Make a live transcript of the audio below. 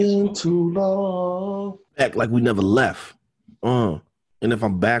Been too long. Act like we never left. And if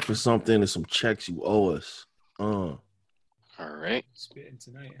I'm back for something, there's some checks you owe us. All right. Spitting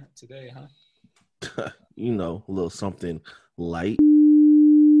today, huh? You know, a little something light.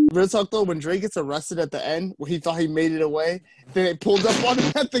 Real talk though, when Dre gets arrested at the end, where he thought he made it away, then they pulled up on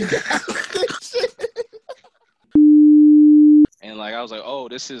him at the gas station. And like I was like, oh,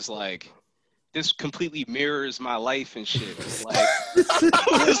 this completely mirrors my life and shit. Like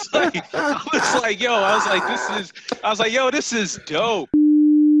I was like, yo, this is dope.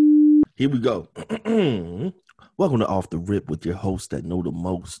 Here we go. Welcome to Off the Rip with your host that know the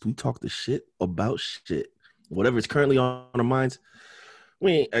most. We talk the shit about shit. Whatever is currently on our minds,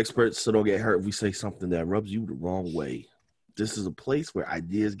 we ain't experts, so don't get hurt if we say something that rubs you the wrong way. This is a place where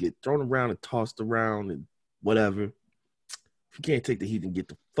ideas get thrown around and tossed around and whatever. If you can't take the heat, then get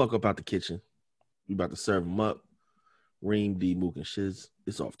the fuck up out the kitchen. We about to serve them up. Reem, D, Mook, and Shiz.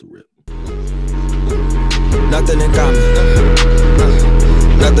 It's Off the Rip. Nothing in common.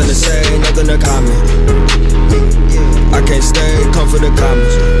 Nothing to say, nothing to comment. I can't stay, come for the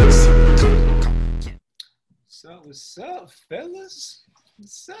comments. What's up, fellas?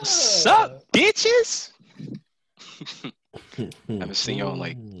 What's up, bitches? I haven't seen y'all in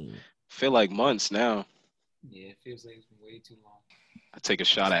like, feel like months now. Yeah, it feels like it's been way too long. I take a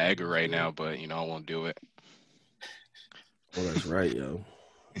shot at Edgar right now, but you know I won't do it. Oh, that's right, yo.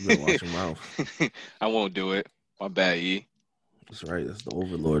 You better watch your mouth. I won't do it. My bad, E. That's right. That's the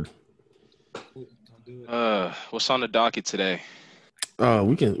overlord. Don't do it. What's on the docket today?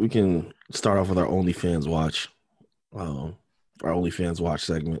 We can start off with our OnlyFans watch. Our OnlyFans watch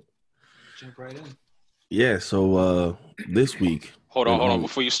segment. Jump right in. Yeah. So this week. Hold on.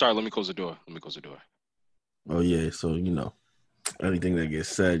 Before you start, let me close the door. Oh yeah. So anything that gets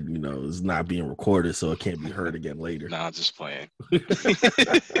said, is not being recorded, so it can't be heard again later. Nah, I'm just playing.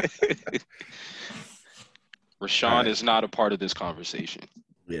 Rashaan right. is not a part of this conversation.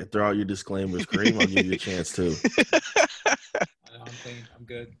 Yeah, throw out your disclaimers, Kareem. I'll give you a chance too. I'm clean. I'm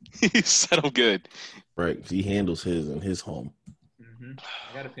good. He said I'm good. Right, he handles his in his home. Mm-hmm.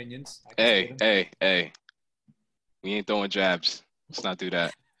 I got opinions. Hey. We ain't throwing jabs. Let's not do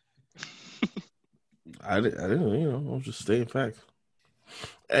that. I didn't, I'm just stating facts.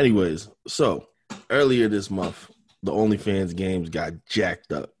 Anyways, so earlier this month, the OnlyFans games got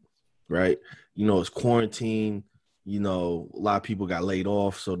jacked up, right? It's quarantine. A lot of people got laid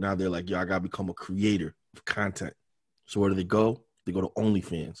off, so now they're like, yo, I got to become a creator of content. So where do they go? They go to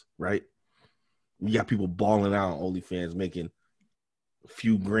OnlyFans, right? You got people balling out on OnlyFans, making a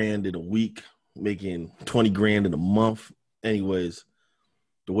few grand in a week, making 20 grand in a month. Anyways,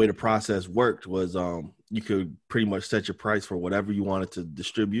 the way the process worked was you could pretty much set your price for whatever you wanted to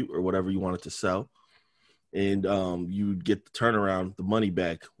distribute or whatever you wanted to sell. And you'd get the turnaround, the money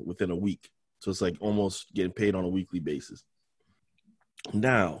back within a week. So it's like almost getting paid on a weekly basis.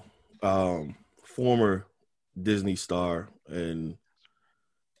 Now, former Disney star and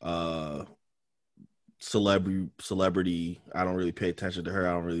celebrity, I don't really pay attention to her.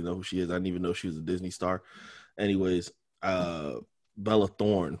 I don't really know who she is. I didn't even know she was a Disney star. Anyways, Bella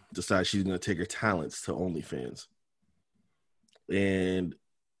Thorne decided she's going to take her talents to OnlyFans. And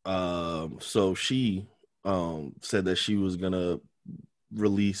so she said that she was going to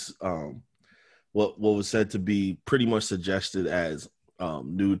release what was said to be pretty much suggested as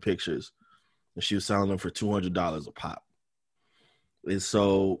nude pictures. And she was selling them for $200 a pop. And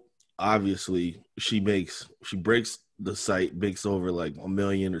so obviously she breaks the site, makes over like $1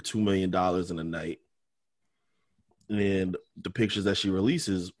 million or $2 million in a night. And the pictures that she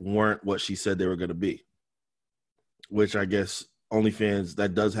releases weren't what she said they were going to be, which I guess OnlyFans,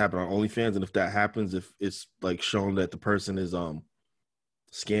 that does happen on OnlyFans. And if that happens, if it's like shown that the person is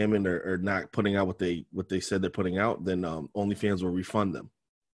scamming or not putting out what they said they're putting out, then OnlyFans will refund them.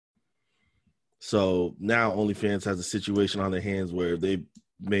 So now OnlyFans has a situation on their hands where they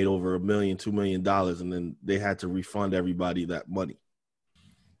made over $1 million, $2 million, and then they had to refund everybody that money.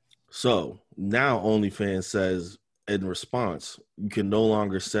 So now OnlyFans says, in response, you can no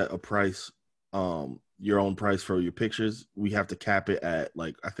longer set a price, your own price for your pictures. We have to cap it at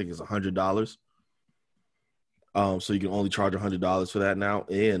I think it's $100. So you can only charge $100 for that now,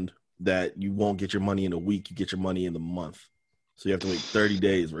 and that you won't get your money in a week. You get your money in the month. So you have to wait 30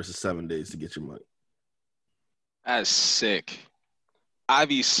 days versus 7 days to get your money. That's sick. I'd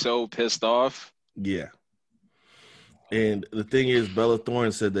be so pissed off. Yeah. And the thing is, Bella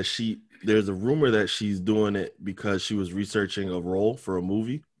Thorne said that there's a rumor that she's doing it because she was researching a role for a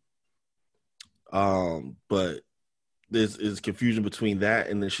movie. But there's confusion between that,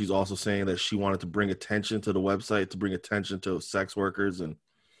 and then she's also saying that she wanted to bring attention to the website, to bring attention to sex workers and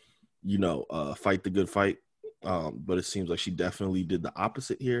fight the good fight. But it seems like she definitely did the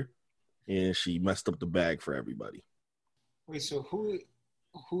opposite here, and she messed up the bag for everybody. Wait, so who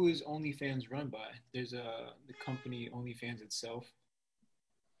is OnlyFans run by? There's the company OnlyFans itself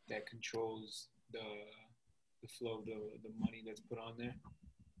that controls the flow of the money that's put on there.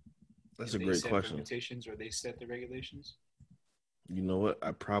 That's a great question. Limitations, or they set the regulations? You know what?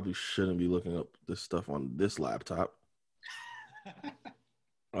 I probably shouldn't be looking up this stuff on this laptop.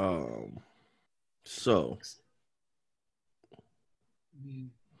 So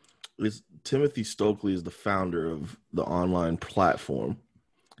Timothy Stokely is the founder of the online platform.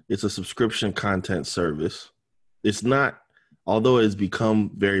 It's a subscription content service. It's not, although it's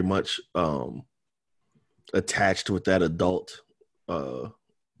become very much attached with that adult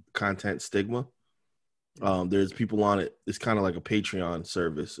content stigma. There's people on it. It's kind of like a Patreon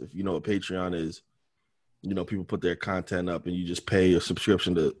service. If you know what Patreon is, people put their content up and you just pay a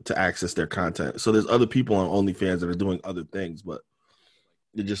subscription to access their content. So there's other people on OnlyFans that are doing other things, but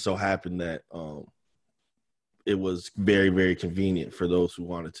it just so happened that it was very, very convenient for those who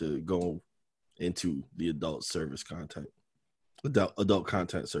wanted to go into the adult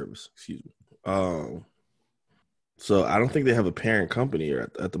content service, excuse me. So I don't think they have a parent company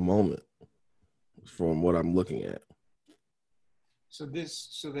at the moment from what I'm looking at. So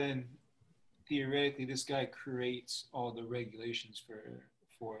then theoretically this guy creates all the regulations for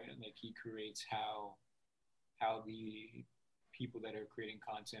it. Like he creates how the people that are creating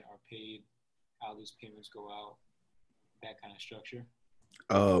content are paid, how those payments go out, that kind of structure.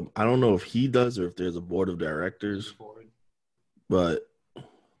 I don't know if he does or if there's a board of directors, but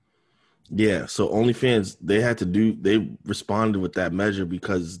yeah. So OnlyFans, they responded with that measure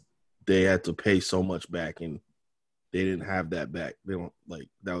because they had to pay so much back and they didn't have that back. They don't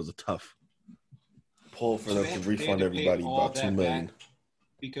that was a tough pull for them to refund everybody about $2 million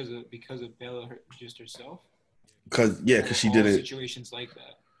because of Bella just herself. Because she didn't situations like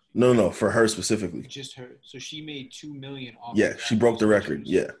that. No, for her specifically. Just her. So she made $2 million off. Yeah, she broke the record.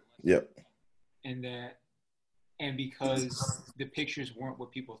 Yeah, yep. And because the pictures weren't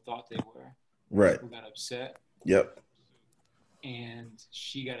what people thought they were, right? People got upset. Yep. And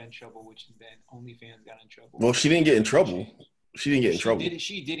she got in trouble, which then OnlyFans got in trouble. Well, she didn't get in trouble. She didn't get in trouble.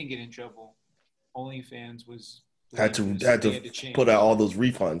 She didn't get in trouble. OnlyFans had to put out all those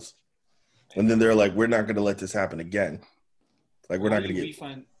refunds, and then they're like, "We're not going to let this happen again." Like, we're not going to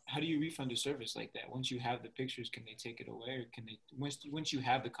get. How do you refund a service like that? Once you have the pictures, can they take it away, or can they? Once you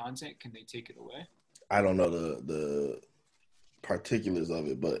have the content, can they take it away? I don't know the particulars of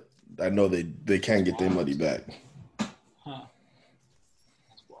it, but I know they can get their money back. Huh.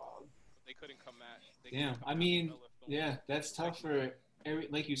 That's wild. They couldn't come at. Yeah, I mean, yeah, that's tough for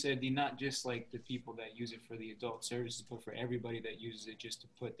like you said, not just like the people that use it for the adult services, but for everybody that uses it just to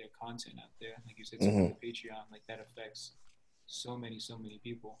put their content out there. Like you said, mm-hmm. Patreon, like that affects so many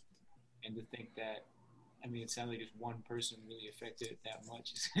people. And to think that, I mean, it sounds like just one person really affected it that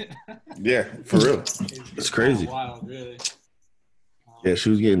much. Yeah, for real. It's crazy. Wild, really. Yeah,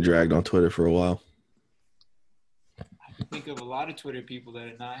 she was getting dragged on Twitter for a while. I can think of a lot of Twitter people that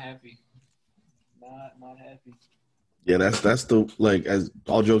are not happy. Not happy. Yeah, that's the, like, as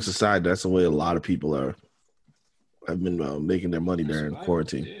all jokes aside, that's the way a lot of people have been making their money during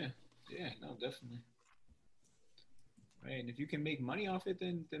quarantine. Yeah, no, definitely. Right, and if you can make money off it,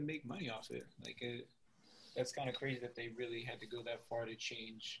 then make money off it. Like, that's kind of crazy that they really had to go that far to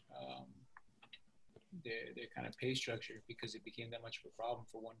change their kind of pay structure, because it became that much of a problem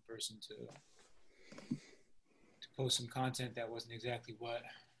for one person to post some content that wasn't exactly what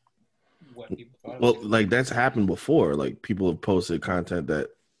people thought. Well, like, that's happened before. Like, people have posted content that,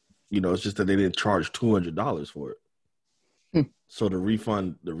 it's just that they didn't charge $200 for it. So the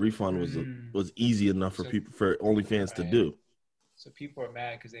refund was easy enough for OnlyFans to do. So people are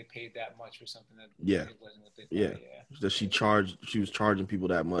mad because they paid that much for something that wasn't what they thought. Yeah. That she was charging people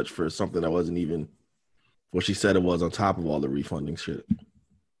that much for something that wasn't even what she said it was, on top of all the refunding shit.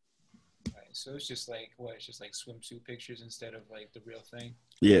 Right. So it's just like It's just like swimsuit pictures instead of like the real thing.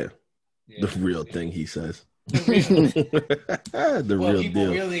 Yeah. The real thing, he says. The real people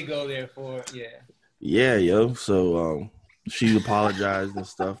deal. Really go there for Yeah, yo. So she apologized and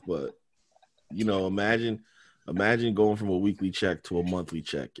stuff, but imagine going from a weekly check to a monthly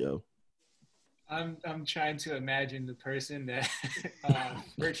check, yo. I'm trying to imagine the person that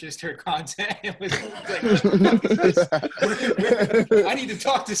purchased her content and was like, I need to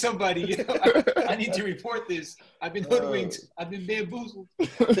talk to somebody. I need to report this. I've been hoodwinked. I've been bamboozled.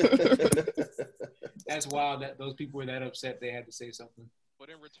 That's wild that those people were that upset they had to say something. But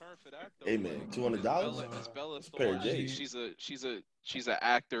in return for that, though, Hey man, like, $200. Miss Bella It's a pair of Thorne, J's. she's an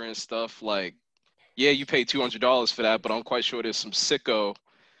actor and stuff. Like, yeah, you pay $200 for that, but I'm quite sure there's some sicko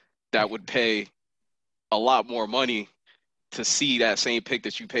that would pay a lot more money to see that same pic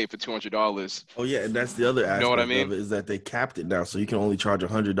that you paid for $200. Oh yeah, and that's the other You know what I aspect mean? of it is that they capped it now, so you can only charge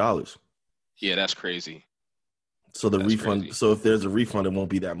 $100. Yeah, that's crazy. So the That's refund. crazy. So if there's a refund, it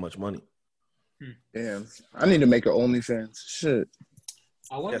won't be that much money. Damn, I need to make an OnlyFans. Shit.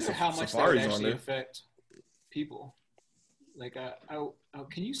 I wonder Yeah, how much that would Safari's on actually there. affect people. Like,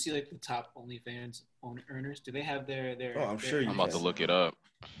 can you see like the top OnlyFans earners? Do they have their? Oh, I'm sure you I'm about to look it up.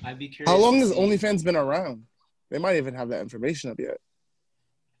 I'd be curious. How long to has see. OnlyFans been around? They might even have that information up yet. I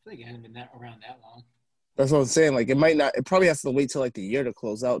feel like it hasn't been around that long. That's what I'm saying. Like, it might not. It probably has to wait till like the year to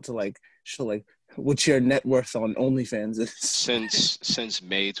close out to like show like what your net worth on OnlyFans is. Since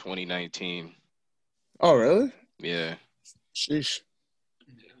May 2019. Oh, really? Yeah. Sheesh.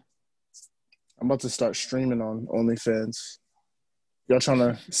 Yeah. I'm about to start streaming on OnlyFans. Y'all trying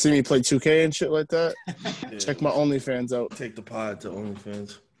to see me play 2K and shit like that? Yeah. Check my OnlyFans out. Take the pod to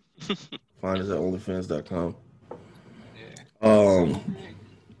OnlyFans. Find us at OnlyFans.com. Yeah.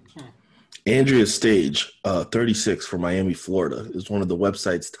 Andrea Stage, 36 from Miami, Florida, is one of the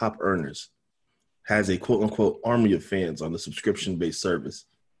website's top earners. Has a quote unquote army of fans on the subscription based service.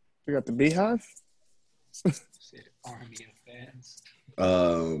 We got the Beehive. Said army of fans.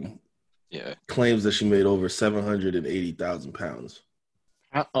 Yeah. Claims that she made over 780,000 pounds.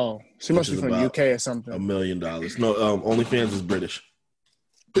 She must Which be is from about UK or $1 something. million. No, OnlyFans is British.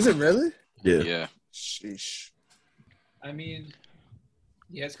 Is it really? Yeah. Yeah. Sheesh. I mean,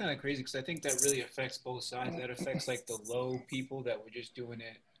 yeah, it's kind of crazy because I think that really affects both sides. That affects like the low people that were just doing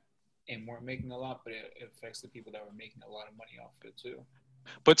it and weren't making a lot, but it affects the people that were making a lot of money off of it too.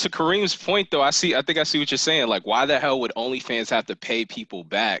 But to Kareem's point, though, I think I see what you're saying. Like, why the hell would OnlyFans have to pay people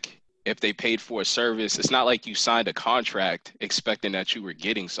back if they paid for a service? It's not like you signed a contract expecting that you were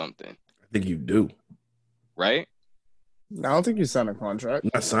getting something, I think you do. right? I don't think you signed a contract.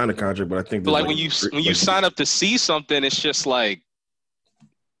 Not sign a contract, but I think. But there's like when you sign up to see something, it's just like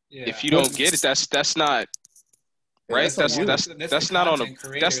Yeah. if you don't get it, that's not Yeah, right. that's on you. That's not on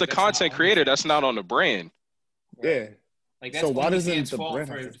that's the content creator. That's not on the brand. Yeah. Like, So why doesn't OnlyFans' the fault brand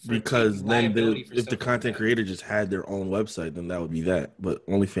for have to- because taking then liability for if the stuff like content that. creator just had their own website, then that would be that. But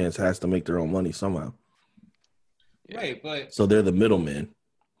OnlyFans has to make their own money somehow. Right, but So they're the middleman.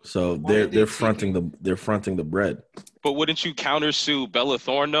 So Why are they they're fronting the bread. But wouldn't you countersue Bella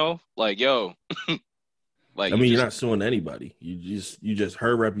Thorne though? Like, yo, like I mean, you're not suing anybody. You just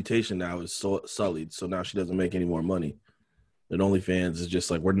her reputation now is sullied. So now she doesn't make any more money. And OnlyFans is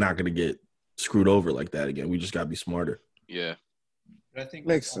just like, we're not going to get screwed over like that again. We just got to be smarter. Yeah. But I think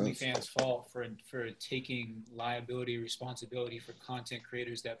Makes it's sense. OnlyFans' fault for taking liability, responsibility for content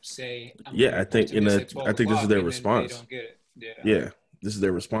creators that say, Yeah, I think posting this at 12 I think this is o'clock, their and then response. They don't get it. Yeah. Yeah, this is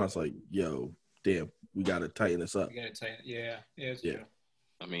their response. Like, yo, damn, we got to tighten this up. You gotta tighten. Yeah. It's Yeah. true.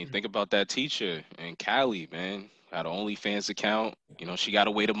 I mean, think about that teacher in Cali, man. Had an OnlyFans account. You know, she got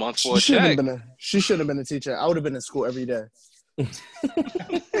to wait a month for a She check. should have been a teacher. I would have been in school every day.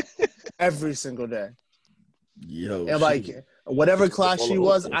 Every single day. Yo, And like whatever class she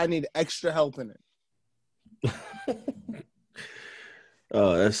was, I need extra help in it.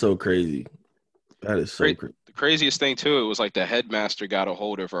 Oh, that's so crazy. That is so crazy. The craziest thing too, it was like the headmaster got a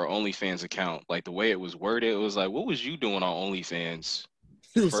hold of her OnlyFans account. Like the way it was worded, it was like, what was you doing on OnlyFans?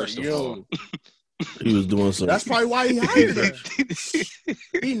 He was First like, of yo. all. He was doing some. That's probably why he hired her.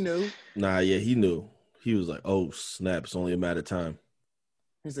 He knew. Nah, yeah, he knew. He was like, "Oh snap! It's only a matter of time."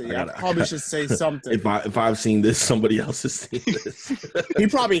 He said, I "Yeah, I gotta- probably should say something." If I've seen this, somebody else has seen this. He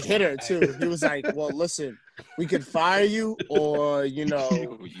probably hit her too. He was like, "Well, listen, we could fire you, or you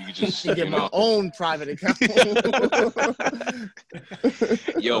just get my own private account."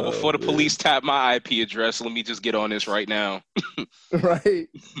 Yo, before the man. police tap my IP address, let me just get on this right now. Right?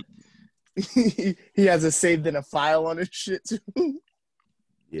 He has it saved in a file on his shit too.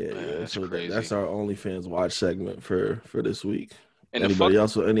 Yeah, Man, yeah. that's So crazy. that's our OnlyFans watch segment for this week. And Anybody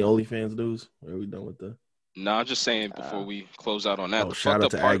else with any OnlyFans news? Are we done with that? No, I'm just saying before we close out on that. Oh, the shout fucked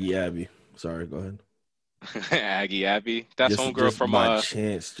out to up part, Aggie Abby. Sorry, go ahead. Aggie Abby. That's Just homegirl from by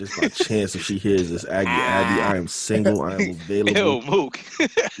chance, if she hears this, Aggie Abby, I am single. I am available. Ew, Mook. Yo,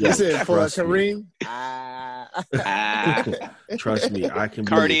 Listen, for trust me. Kareem. Ah. Trust me, I can be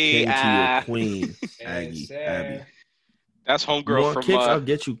Cardi, a king to your queen, Yes, Aggie sir. Abby. That's You homegirl want from kicks? I'll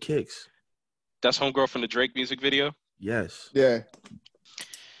get you kicks. that's homegirl from the Drake music video. Yes. Yeah.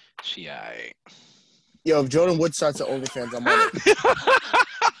 She aight. Yo, if Jordan Wood starts at OnlyFans, I'm on it.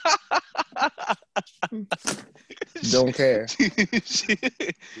 Don't care.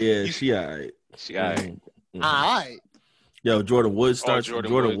 Yeah, she all right. She all right. Mhm. All right. Yo, Jordan Woods starts.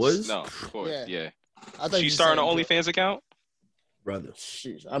 Jordan Woods? No, of course, yeah. I thought She you starting an said OnlyFans account? Brother.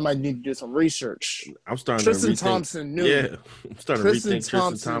 Jeez, I might need to do some research. I'm starting Tristan to rethink. Thompson knew. Yeah, I'm starting to rethink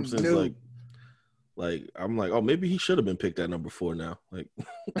Tristan Thompson's knew. like I'm like, oh, maybe he should have been picked at number 4 now. Like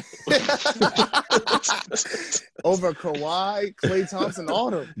Over Kawhi, Klay Thompson, all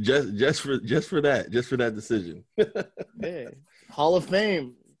them. just for that decision. Yeah. Hall of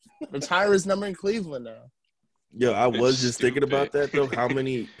Fame. Retire his number in Cleveland now. Yo, I was just thinking Stupid. about that though. How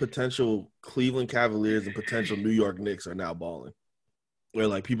many potential Cleveland Cavaliers and potential New York Knicks are now balling? Or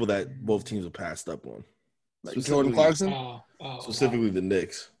like people that both teams have passed up on. Like Jordan Clarkson? Specifically the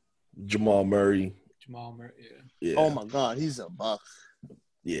Knicks. Jamal Murray. Yeah. Oh my God, he's a buck.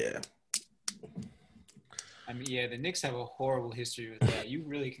 Yeah. I mean, yeah, the Knicks have a horrible history with that. You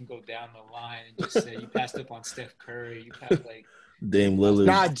really can go down the line and just say you passed up on Steph Curry. You passed like Dame Lillard.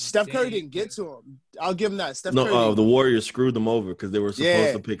 Nah, Steph Curry didn't get to him. I'll give him that. Steph Curry. The Warriors screwed them over because they were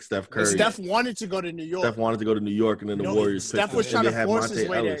supposed to pick Steph Curry. Steph wanted to go to New York. Steph wanted to go to New York, and then the Warriors Steph picked was him. trying And to they had force Monte his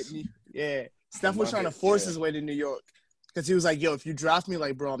way Ellis. to Steph was trying to force his way to New York because he was like, "Yo, if you draft me,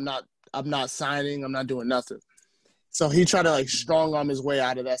 like, bro, I'm not signing. I'm not doing nothing." So he tried to like strong arm his way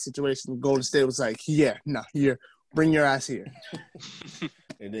out of that situation. Golden State was like, "Yeah, no, here, bring your ass here."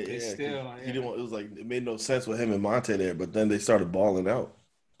 And then, he didn't want, it was like it made no sense with him and Monte there, but then they started balling out.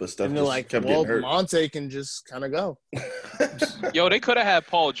 But Steph And they're like, kept "Well, getting hurt. Monte can just kind of go." Yo, they could have had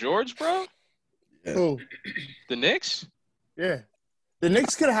Paul George, bro. Yeah. Who? The Knicks? Yeah. The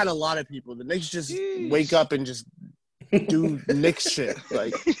Knicks could have had a lot of people. The Knicks just wake up and just do Knicks shit.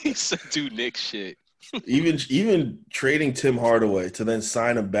 Like He said do Knicks shit. Even trading Tim Hardaway to then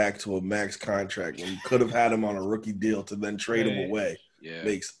sign him back to a max contract when you could have had him on a rookie deal to then trade him away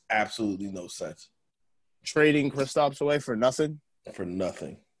makes absolutely no sense. Trading Kristaps away for nothing. For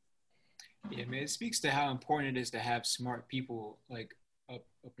nothing. Yeah, man, it speaks to how important it is to have smart people like up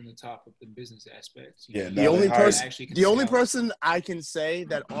in the top of the business aspects. The only person I can say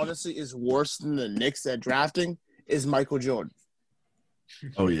that honestly is worse than the Knicks at drafting is Michael Jordan.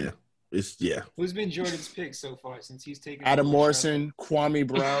 Oh yeah. Who's been Jordan's pick so far since he's taken Adam Morrison, Kwame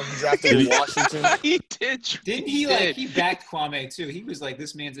Brown, drafted in Washington. He did. Didn't he he backed Kwame too? He was like,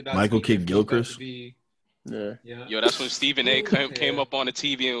 this man's about Michael to be Kidd-Gilchrist. Yeah. Yo, that's when Stephen A. came up on the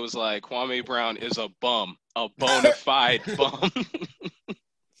TV and was like, Kwame Brown is a bum, a bona fide bum.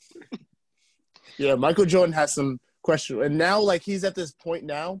 Yeah, Michael Jordan has some question. And now, like, he's at this point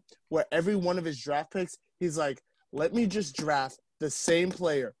now where every one of his draft picks, he's like, let me just draft the same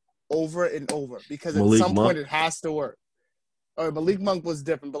player over and over because at some point it has to work. Or Malik Monk was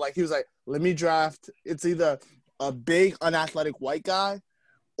different, but, like, he was like, let me draft. It's either a big, unathletic white guy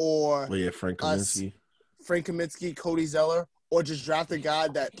or Frank Kaminsky. Frank Kaminsky, Cody Zeller, or just draft a guy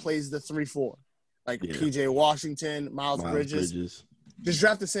that plays the 3-4. Like P.J. Washington, Miles Bridges. Just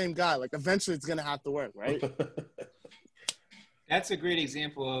draft the same guy. Like, eventually it's going to have to work, right? That's a great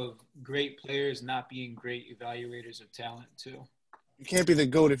example of great players not being great evaluators of talent, too. You can't be the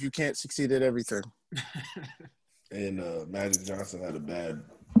GOAT if you can't succeed at everything. And Magic Johnson had a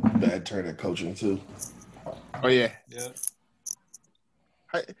bad turn at coaching, too. Oh, yeah. Yeah.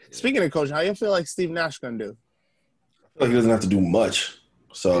 Speaking of coaching, how you feel like Steve Nash going to do? I feel like he doesn't have to do much.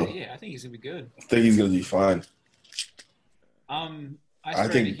 So yeah, I think he's going to be good. I think he's going to be fine. I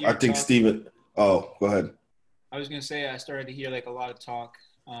think Steven. Oh, go ahead. I was gonna say I started to hear like a lot of talk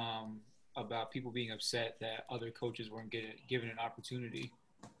about people being upset that other coaches weren't given an opportunity,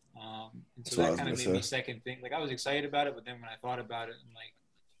 and so that kind of made me second think. Like I was excited about it, but then when I thought about it, I'm like,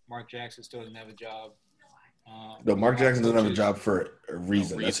 Mark Jackson still doesn't have a job. No, Mark Jackson doesn't have a job for a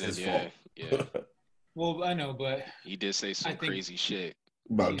reason. That's his fault. Yeah. Well, I know, but he did say some crazy shit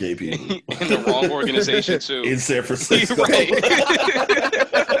about gay people in the wrong organization too. In San Francisco. Right.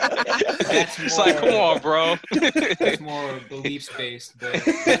 It's like, come on, bro. That's more beliefs based, but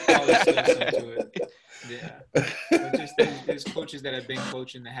there's probably still something to it. Yeah, but just there's coaches that have been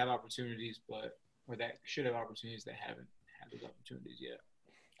coaching that have opportunities, or that should have opportunities that haven't had those opportunities yet.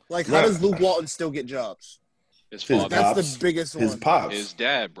 Like, how does Luke Walton still get jobs? His father. That's the biggest one. His pops. His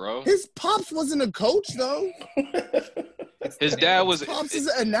dad, bro. His pops wasn't a coach, though. His dad was pops is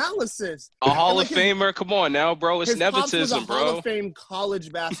analysis. A Hall of Famer. Come on now, bro. It's nepotism, bro. Hall of Fame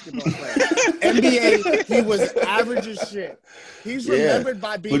college basketball player. NBA, he was average as shit. He's remembered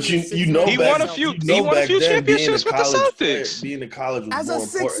by being. But he won a few championships with the Celtics. Being in college was as more a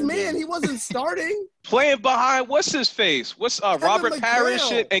sixth man, he wasn't starting. Playing behind what's his face? What's Robert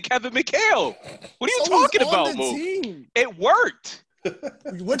Parrish and Kevin McHale? What are you talking about, Mook? It worked.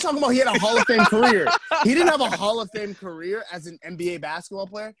 We're talking about he had a Hall of Fame career. He didn't have a Hall of Fame career as an NBA basketball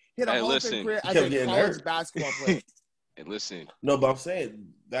player. He had a Hall of Fame career as a college basketball player. Hey, listen. No, but I'm saying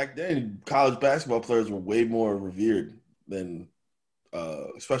back then, college basketball players were way more revered than,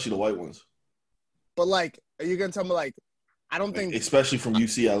 especially the white ones. But like, are you gonna tell me like, I don't think, especially from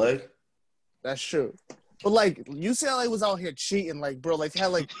UCLA. That's true. But like UCLA was out here cheating, like bro, like they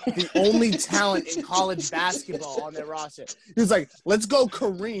had like the only talent in college basketball on their roster. He was like, let's go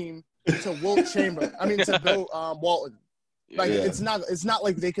Kareem to Wilt Chamberlain. I mean to go Walton. Like it's not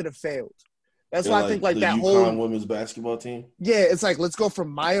like they could have failed. That's why I think like that UConn women's basketball team. Yeah, it's like let's go for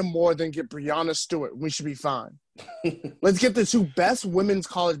Maya Moore, then get Breanna Stewart. We should be fine. Let's get the 2 best women's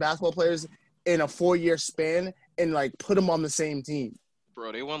college basketball players in a 4-year span and like put them on the same team.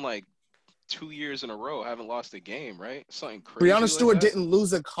 Bro, they won like 2 years in a row, haven't lost a game, right? Something crazy. Breanna Stewart didn't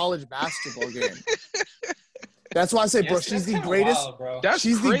lose a college basketball game. That's why I say, bro, she's the greatest. Wild, bro.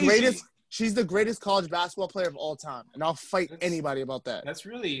 She's crazy. The greatest. She's the greatest college basketball player of all time, and I'll fight anybody about that. That's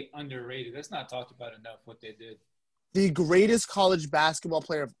really underrated. That's not talked about enough. What they did. The greatest college basketball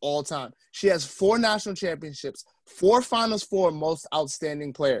player of all time. She has 4 national championships, 4 Finals Four, most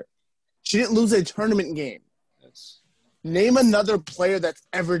outstanding player. She didn't lose a tournament game. Name another player that's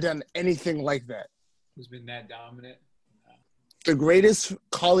ever done anything like that. Who's been that dominant? No. The greatest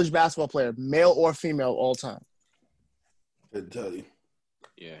college basketball player, male or female, all time. Couldn't tell you.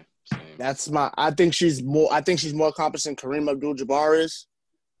 Yeah, same. That's I think she's more accomplished than Kareem Abdul-Jabbar is.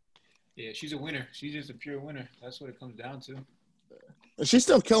 Yeah, she's a winner. She's just a pure winner. That's what it comes down to. And she's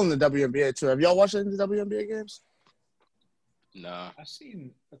still killing the WNBA too. Have y'all watched any of the WNBA games? Nah. I've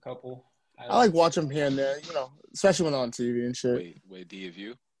seen a couple. I like watching them here and there, you know, especially when they're on TV and shit. Wait, D of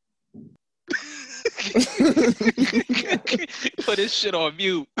you? Put his shit on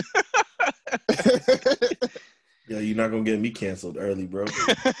mute. Yeah, you're not gonna get me canceled early, bro.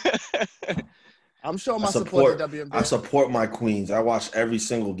 I'm showing my support to WNBA. I support my queens. I watch every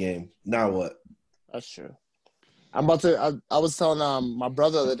single game. Now what? That's true. I'm about to. I was telling my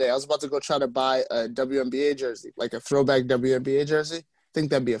brother the other day. I was about to go try to buy a WNBA jersey, like a throwback WNBA jersey. I think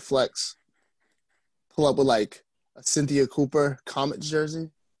that'd be a flex. Pull up with like a Cynthia Cooper Comets jersey,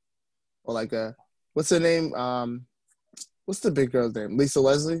 or like a what's her name? What's the big girl's name? Lisa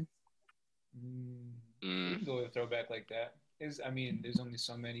Leslie. You can go with a throwback like that. There's only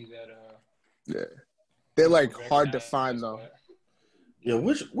so many that. Yeah, they're like hard to find though. Yeah,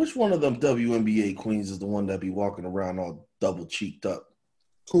 which one of them WNBA queens is the one that be walking around all double cheeked up?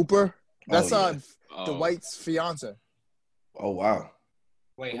 Cooper. That's Dwight's fiance. Oh wow.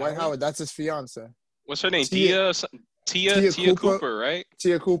 Wait, Dwight Howard. That's his fiance. What's her name? Tia Cooper, right?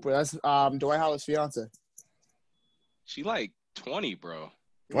 Tia Cooper. That's Dwight Howard's fiance. She like 20, bro.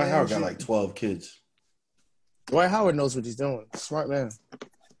 Dwight Howard got like 12 kids. Dwight Howard knows what he's doing. Smart man.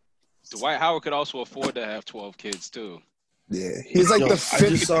 Dwight Howard could also afford to have 12 kids too. Yeah, he's like the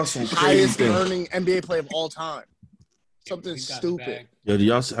 5th highest earning NBA player of all time. Something stupid.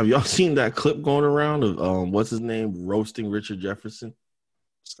 Yo, have y'all seen that clip going around of what's his name roasting Richard Jefferson?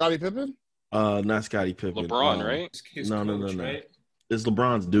 Scottie Pippen? Not Scottie Pippen. LeBron, right? No. Right? It's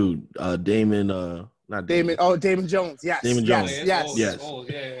LeBron's dude. Damon. Not Damon. Oh, Damon Jones. Yes. Damon Jones. Yes. Old.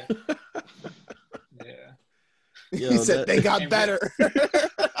 Yeah. Yo, he said they got better. They're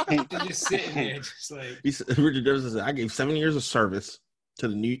just sitting there, just like Richard Jefferson said, "I gave 7 years of service to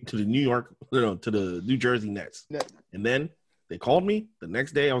the New Jersey Nets, and then they called me the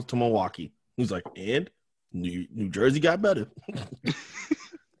next day. I was to Milwaukee. He's like, and New Jersey got better."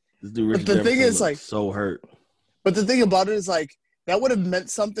 This dude, Richard the thing Jefferson, is, like, so hurt. But the thing about it is, like, that would have meant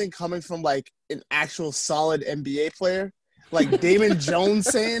something coming from like an actual solid NBA player. Like Damon Jones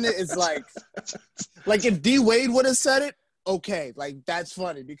saying it is like if D Wade would have said it, okay, like that's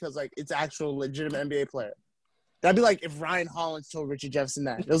funny because like it's actual legitimate NBA player. That'd be like if Ryan Hollins told Richard Jefferson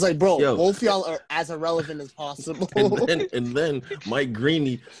that. It was like, bro, both y'all are as irrelevant as possible. and then Mike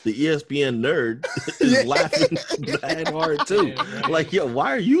Greeny, the ESPN nerd, is laughing bad hard too. Yeah, right. Like, yo,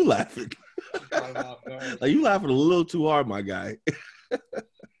 why are you laughing? Like, you laughing a little too hard, my guy.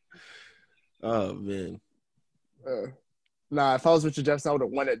 Oh man. Nah, if I was Richard Jefferson, I would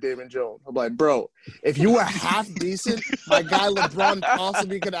have won at Damon Jones. I'm like, bro, if you were half decent, my guy LeBron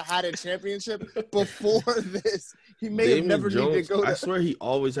possibly could have had a championship before this. He may have never needed to go there. I swear he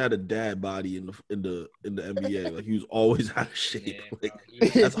always had a dad body in the NBA. Like he was always out of shape. Yeah,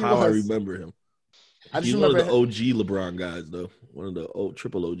 like, that's how I remember him. He's one of the OG LeBron guys, though. One of the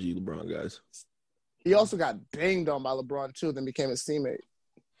triple OG LeBron guys. He also got banged on by LeBron too, then became his teammate.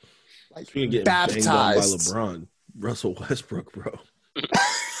 Like baptized banged on by LeBron. Russell Westbrook, bro.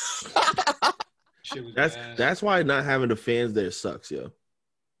 Shit That's why not having the fans there sucks, yo.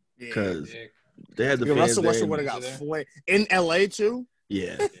 Because they had the fans Russell there. Westbrook would have got flayed in LA too.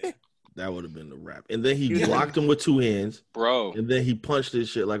 Yeah. That would have been the wrap. And then he blocked him with 2 hands. Bro. And then he punched his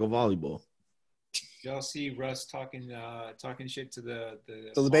shit like a volleyball. Y'all see Russ talking shit to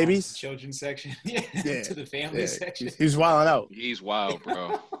the babies? Children section? Yeah. To the family section. He's wilding out. He's wild,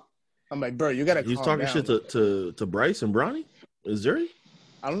 bro. I'm like, bro, you got to He's talking down. shit to Bryce and Bronny? Missouri?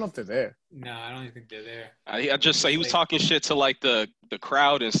 I don't know if they're there. No, I don't even think they're there. I just say he was talking shit to like the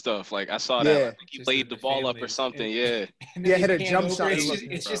crowd and stuff. Like I saw that. Yeah. I think he laid the ball up or something. Yeah. Yeah, hit a jump shot.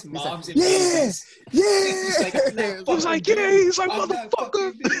 It's just moms and babies. He's like, He was like, yeah. He's like,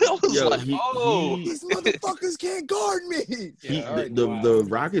 motherfucker. I was like, these motherfuckers can't guard me. The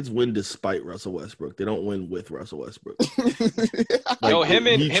Rockets win despite Russell Westbrook. They don't win with Russell Westbrook. Yo, him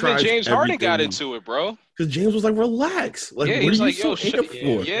and James Harden got into it, bro. Because James was like, relax. Like, yeah, what he was are like, you yo, so amped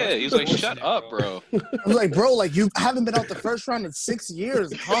for? Yeah, he's like, shut up, bro. I was like, bro, like you haven't been out the first round in 6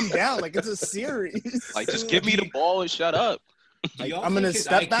 years. Calm down. Like it's a series. Like just give me the ball and shut up. Like, I'm gonna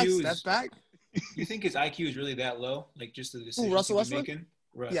step back. You think his IQ is really that low? Like just the decisions Russell he's Westbrook? making?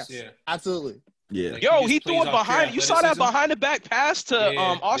 Russ, Yes, yeah. absolutely. Yeah. Like, Yo, he threw it behind. You saw that behind the back pass to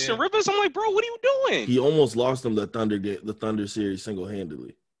Austin Rivers. I'm like, bro, what are you doing? He almost lost him the Thunder series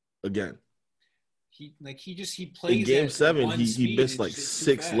single-handedly. Again. He plays in Game 7. He missed like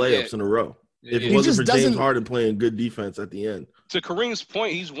 6 layups in a row. If it wasn't for James Harden playing good defense at the end. To Kareem's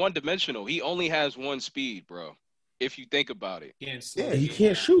point, he's one-dimensional. He only has one speed, bro. If you think about it. Yeah, he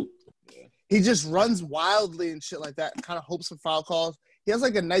can't shoot. He just runs wildly and shit like that. Kind of hopes for foul calls. He has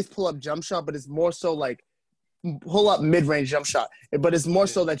like a nice pull-up jump shot, but it's more so like pull-up mid-range jump shot. But it's more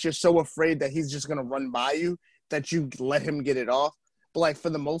so that you're so afraid that he's just gonna run by you that you let him get it off. But like for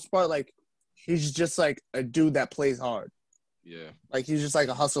the most part, like he's just like a dude that plays hard. Yeah. Like he's just like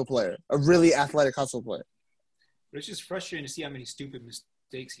a hustle player, a really athletic hustle player. But it's just frustrating to see how many stupid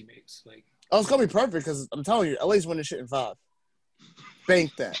mistakes he makes. Like, oh, it's gonna be perfect because I'm telling you, LA's winning shit in 5.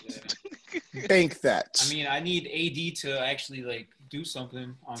 Bank that. Bank that. I mean, I need AD to actually like do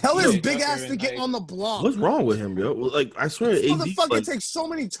something. Tell his big ass to get on the block. What's wrong with him, yo? Like I swear, this AD motherfucker takes so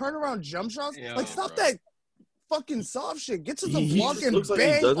many turnaround jump shots. Like stop that fucking soft shit. Get to the block and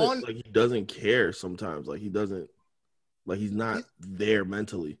bang on. Like he doesn't care sometimes. Like he doesn't. Like he's not there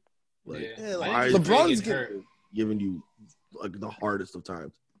mentally. Like, why is LeBron's giving you like the hardest of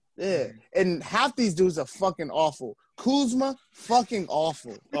times. Yeah, and half these dudes are fucking awful. Kuzma, fucking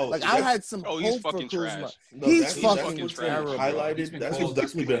awful. Oh, like I had some hope for Kuzma. Trash. No, he's fucking terrible. That's what's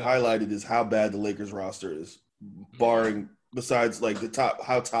definitely been highlighted is how bad the Lakers roster is, barring besides like the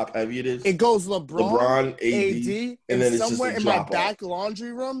top heavy it is. It goes LeBron, AD, and then somewhere in my back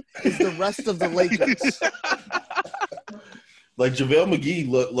laundry room is the rest of the Lakers. Like JaVale McGee,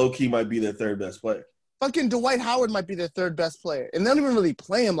 low key might be their 3rd best player. Fucking Dwight Howard might be their 3rd best player, and they don't even really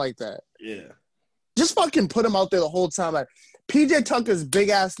play him like that. Yeah, just fucking put him out there the whole time. Like PJ Tucker's big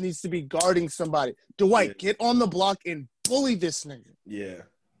ass needs to be guarding somebody. Dwight, get on the block and bully this nigga. Yeah.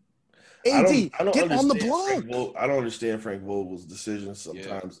 AD, get on the block. I don't understand Frank Vogel's decisions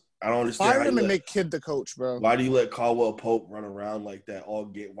sometimes. Yeah. I don't understand. Fire him and make Kid the coach, bro. Why do you let Caldwell Pope run around like that all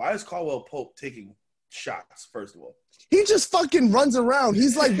game? Why is Caldwell Pope taking shots, first of all? He just fucking runs around.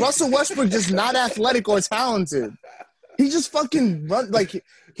 He's like Russell Westbrook, just not athletic or talented. He just fucking runs. Like,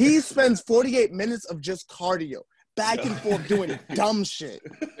 he spends 48 minutes of just cardio, back and forth doing dumb shit.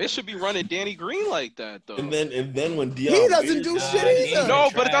 They should be running Danny Green like that, though. And then when Dion he doesn't do shit either. No,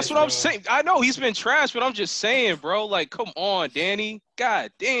 but that's what I'm saying. I know he's been trash, but I'm just saying, bro. Like, come on, Danny.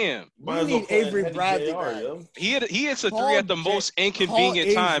 God damn. You need Avery Bradley. He hits a 3 at the most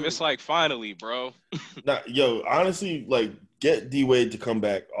inconvenient time. It's like, finally, bro. Yo, honestly, like, get D-Wade to come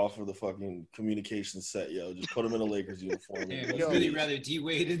back off of the fucking communication set, yo. Just put him in a Lakers uniform. Would you really rather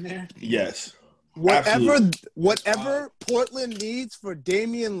D-Wade in there? Yes. Whatever Portland needs for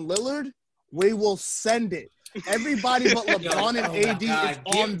Damian Lillard, we will send it. Everybody but LeBron and AD is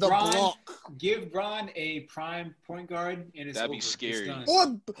on the block. Give Bron a prime point guard, and it's that'd be scary.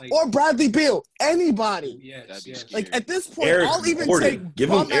 Or Bradley Beal. Anybody. Yes, that'd be scary. Like at this point, Eric I'll even Gordon. Give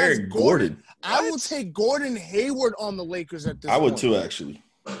him Eric Gordon. I will take Gordon Hayward on the Lakers at this point. I would too, actually.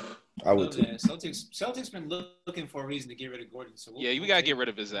 I would too. Celtics been looking for a reason to get rid of Gordon. So we gotta get rid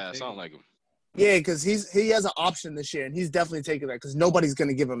of his ass. I don't like him. Yeah, because he has an option this year, and he's definitely taking that because nobody's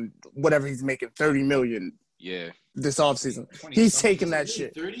gonna give him whatever he's making, $30 million. Yeah. This offseason. He's taking that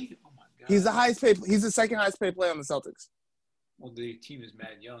shit. 30? Oh my God. He's the highest paid. He's the second highest paid player on the Celtics. Well, the team is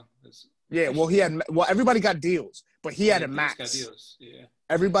mad young. Everybody got deals, but he had a max. Got deals. Yeah.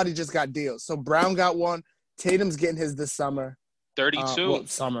 Everybody just got deals. So Brown got one. Tatum's getting his this summer. 32.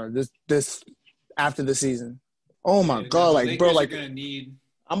 Summer. This after the season. Oh my Yeah, god, the like Lakers bro, are like gonna need.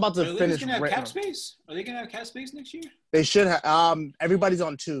 I'm about Are to the finish. Lakers gonna have right cap now. space? Are they gonna have cap space next year? They should have. Everybody's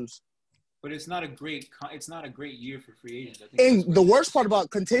on twos. But it's not a great. It's not a great year for free agents. I think And that's what the it worst is. part about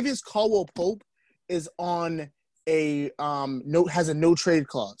Contavious Caldwell Pope is on a has a no trade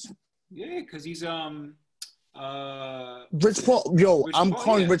clause. Yeah, because he's Rich Paul, yo, Rich I'm Paul,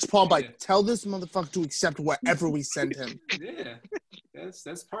 calling yeah. Rich Paul. Like, Yeah. tell this motherfucker to accept whatever we send him. Yeah,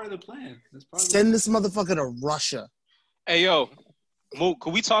 that's part of the plan. That's part of the Send this motherfucker to Russia. Hey, yo, Mook,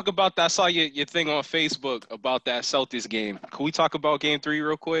 can we talk about that? I saw your thing on Facebook about that Celtics game. Can we talk about game 3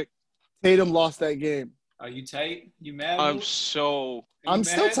 real quick? Tatum lost that game. Are you tight? You mad? I'm Mook? so... Are you I'm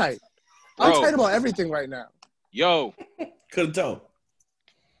still mad? tight. Bro. I'm tight about everything right now. Yo, Couldn't tell.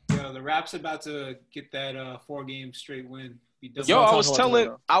 Yo, the Raps about to get that 4-game straight win. Be done yo, with I it.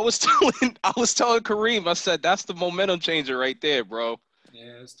 was telling Kareem, I said, that's the momentum changer right there, bro. Yeah,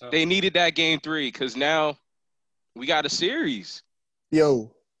 it's tough. They needed that game 3 because now we got a series.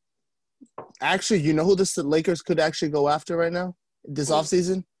 Yo, actually, you know who the Lakers could actually go after right now this Who?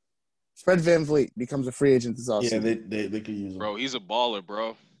 offseason? Fred VanVleet becomes a free agent this Yeah, offseason. they could use him. Bro, he's a baller,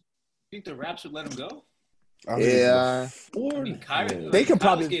 bro. Think the Raps would let him go? I think it's Yeah. before- I mean, Kyrie- yeah. They could Kyle's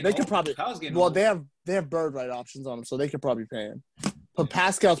probably. getting They could old. probably. Kyle's getting Well, old. they have bird right options on him, so they could probably pay him. But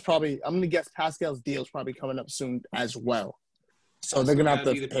Pascal's probably. I'm gonna guess Pascal's deal's probably coming up soon as well. So they're gonna have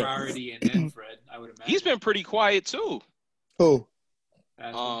That'd to be the pay. priority, and then Fred, I would imagine. He's been pretty quiet, too. Who?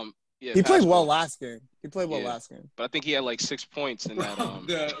 Yeah, He played well Pascal. last game. Yeah. last game. But I think he had like 6 points in that.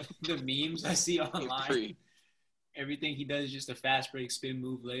 the memes I see online. Pre- Everything he does is just a fast break, spin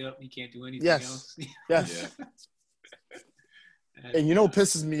move, layup. He can't do anything Yes. else. Yes. And you know what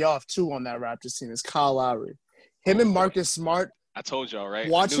pisses me off too on that Raptors team is Kyle Lowry. Him and Marcus Smart. I told y'all, right? I knew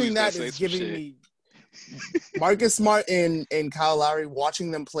he Watching was that gonna is say some giving shit. me Marcus Smart and Kyle Lowry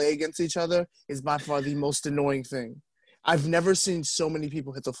watching them play against each other is by far the most annoying thing. I've never seen so many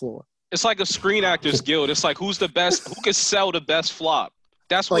people hit the floor. It's like a Screen Actors Guild. It's like who's the best, who can sell the best flop.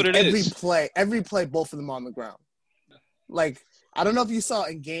 That's Like what it is. every play, both of them on the ground. Like, I don't know if you saw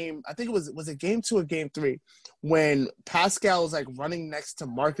in game, I think it was it game 2 or game 3, when Pascal was like running next to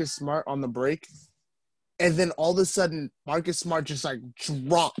Marcus Smart on the break, and then all of a sudden Marcus Smart just like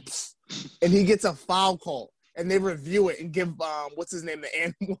drops, and he gets a foul call, and they review it and give what's his name the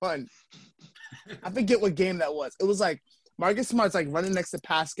and one. I forget what game that was. It was like Marcus Smart's like running next to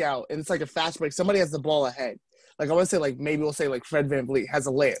Pascal, and it's like a fast break. Somebody has the ball ahead. Like I want to say, like maybe we'll say like Fred VanVleet has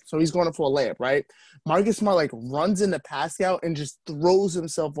a layup, so he's going up for a layup, right? Marcus Smart like runs into Pascal and just throws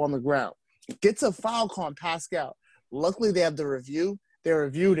himself on the ground, gets a foul call on Pascal. Luckily, they have the review. They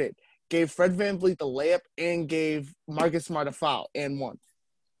reviewed it, gave Fred VanVleet the layup, and gave Marcus Smart a foul and won.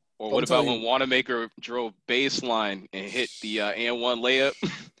 Or I'm what about telling when Wanamaker drove baseline and hit the and one layup?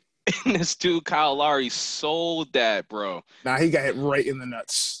 And this dude, Kyle Lowry, sold that, bro. Nah, he got hit right in the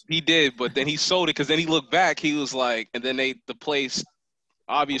nuts. He did, but then he sold it because then he looked back. He was like, and then the place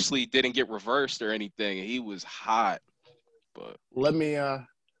obviously didn't get reversed or anything. And he was hot. But Let me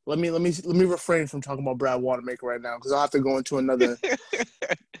refrain from talking about Brad Wanamaker right now because I'll have to go into another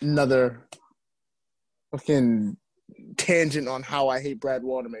fucking tangent on how I hate Brad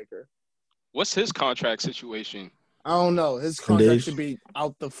Wanamaker. what's his contract situation? I don't know. His contract should be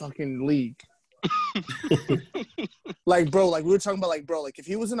out the fucking league. Like, bro, like we were talking about, like, bro, like if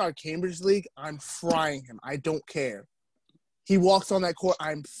he was in our Cambridge league, I'm frying him. I don't care. He walks on that court,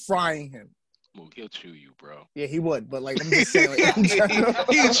 I'm frying him. Mook, he'll chew you, bro. Yeah, he would, but like I'm just saying, like, in general.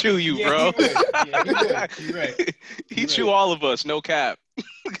 He'll chew you, Yeah, bro. he would. Yeah, he would. You're right. He chew all of us, no cap.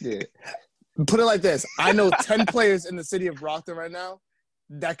 Yeah. Put it like this: I know 10 players in the city of Brockton right now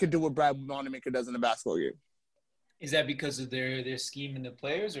that could do what Brad Wanamaker does in a basketball game. Is that because of their scheme and the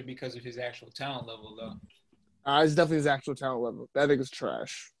players, or because of his actual talent level, though? It's definitely his actual talent level. That nigga's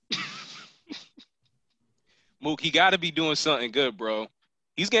trash. Mook, he got to be doing something good, bro.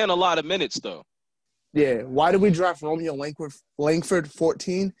 He's getting a lot of minutes, though. Yeah. Why did we draft Romeo Langford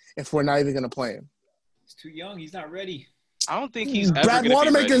 14 if we're not even gonna play him? He's too young. He's not ready. I don't think he's ever Brad going to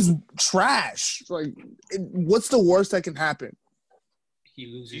be ready. Wanamaker's trash. Like, what's the worst that can happen? He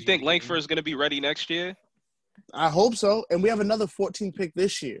loses. Do you think Langford is going to be ready next year? I hope so. And we have another 14 pick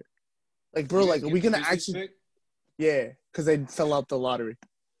this year. Like, bro, like, are we gonna actually? Yeah, because they fell out the lottery.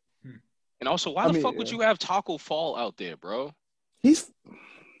 And also, why the fuck would you have Taco Fall out there, bro?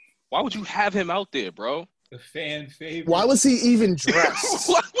 Why would you have him out there, bro? The fan favorite. Why was he even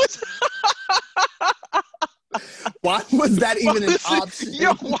dressed? Why was that even an option?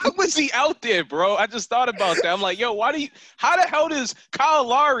 Yo, why was he out there, bro? I just thought about that. I'm like, yo, how the hell does Kyle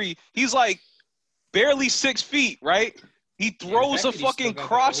Lowry, he's like barely 6 feet, right? He throws a fact that he fucking still got that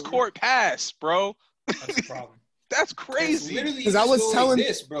cross-court pass, bro. That's the problem. That's crazy. Because I was telling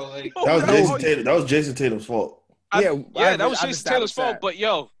this, bro. Like, That was No, Jason Tatum. That was Jason Tatum's fault. That was Jason Taylor's fault.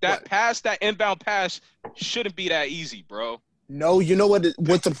 that. But that inbound pass shouldn't be that easy, bro. No, you know what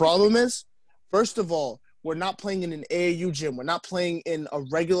the problem is? First of all, we're not playing in an AAU gym. We're not playing in a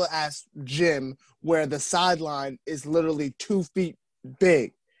regular ass gym where the sideline is literally 2 feet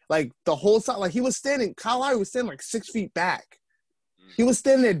big. Like the whole side, like Kyle Lowry was standing like 6 feet back. He was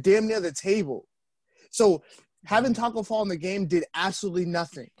standing there damn near the table. So having Taco fall in the game did absolutely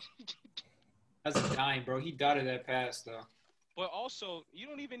nothing. That's a dime, bro. He dotted that pass though. But also, you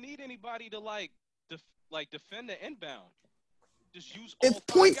don't even need anybody to defend the inbound. Just use all It's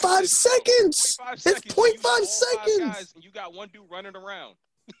 0.5 0.5 seconds. It's 0.5 seconds. And you got one dude running around.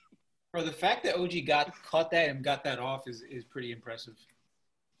 Bro, the fact that OG got that off is pretty impressive.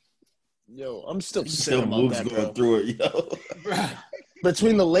 Yo, I'm still Still about Mook's that, going bro. through it, yo.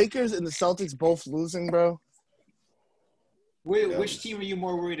 Between the Lakers and the Celtics both losing, bro. Which team are you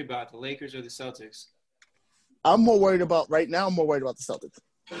more worried about, the Lakers or the Celtics? I'm more worried about the Celtics.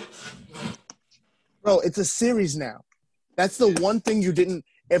 Bro, it's a series now. That's the one thing you didn't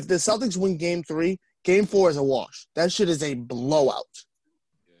 – if the Celtics win Game 3, Game 4 is a wash. That shit is a blowout.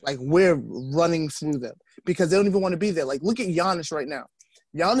 Like, we're running through them because they don't even want to be there. Like, look at Giannis right now.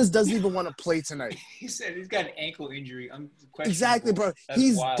 Giannis doesn't even want to play tonight. He said he's got an ankle injury. Exactly, bro.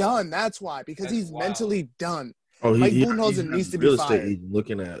 He's done. That's why, because he's mentally done. Oh, Mike Budenholzer needs to be fired. He's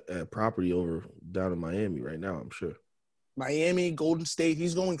looking at property over down in Miami right now, I'm sure. Miami, Golden State,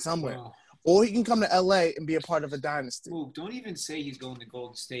 he's going somewhere. Wow. Or he can come to LA and be a part of a dynasty. Mook, don't even say he's going to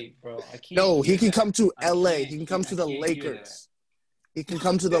Golden State, bro. I can't. No, he can come to LA. He can come to the Lakers. He can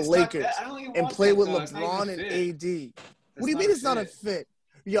come to the Lakers and play with LeBron and AD. What do you mean it's not a fit?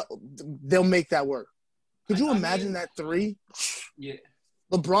 Yo, they'll make that work. Could you imagine that three? Yeah.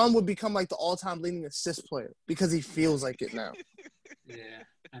 LeBron would become like the all-time leading assist player because he feels like it now. Yeah.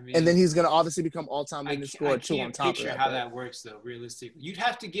 I mean, and then he's going to obviously become all-time leading scorer too on top of that. I can't picture how that works, though, realistically. You'd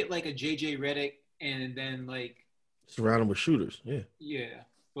have to get like a JJ Redick and then like – surround him with shooters, yeah. Yeah.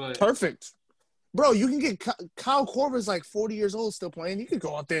 But perfect. Bro, you can get Kyle Korver's like 40 years old still playing. He could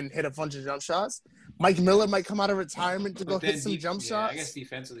go out there and hit a bunch of jump shots. Mike Miller might come out of retirement to go hit some jump shots. I guess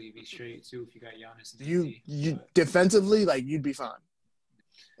defensively you'd be straight too if you got Giannis. You defensively, like, you'd be fine.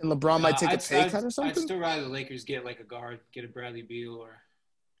 And LeBron might take a pay cut or something. I'd still rather the Lakers get like a guard, get a Bradley Beal or.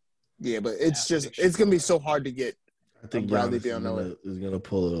 Yeah, but it's gonna be so hard to get. I think Bradley Beal is gonna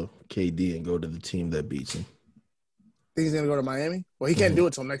pull a KD and go to the team that beats him. Think he's gonna go to Miami? Well, he can't do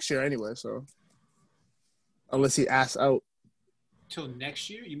it till next year anyway. So unless he asks out. Till next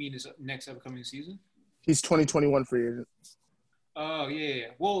year? You mean this next upcoming season? He's 2021 free agent. Oh yeah.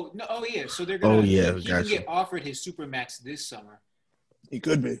 Well, no. Oh yeah. So they're gonna. He can get offered his supermax this summer. He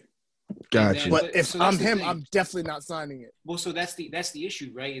could be. Gotcha. But if I'm him, I'm definitely not signing it. Well, so that's the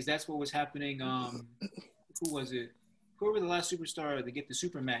issue, right? Is that's what was happening. Who was it? Whoever the last superstar to get the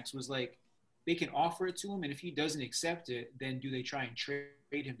supermax was like, they can offer it to him, and if he doesn't accept it, then do they try and trade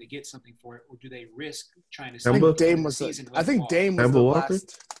him to get something for it, or do they risk trying to? I think Dame was the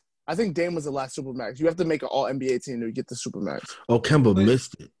last. I think Dame was the last supermax. You have to make an All NBA team to get the supermax. Oh, Kemba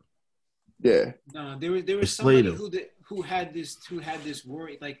missed it. Yeah. No, there was somebody who had this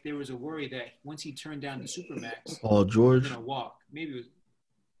worry. Like there was a worry that once he turned down the supermax, Paul George, he was gonna walk. Maybe it was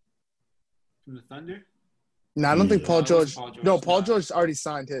from the Thunder. No, I don't think Paul George. No, Paul George already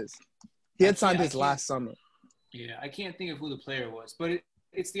signed his. He had signed his last summer. Yeah, I can't think of who the player was, but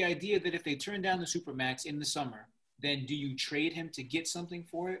it's the idea that if they turn down the supermax in the summer, then do you trade him to get something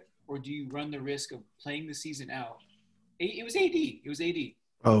for it, or do you run the risk of playing the season out? It was AD. It was AD.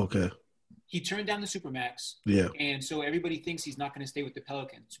 Oh, okay. He turned down the supermax. Yeah. And so everybody thinks he's not going to stay with the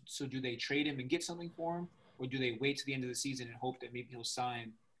Pelicans. So do they trade him and get something for him, or do they wait to the end of the season and hope that maybe he'll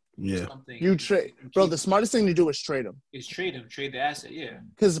sign? Yeah. Something. You trade, bro. The smartest thing to do is trade him. Trade the asset. Yeah.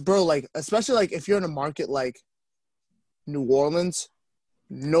 Because, bro, like, especially like if you're in a market like New Orleans,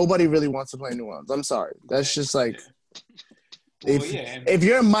 nobody really wants to play New Orleans. I'm sorry. That's just like, if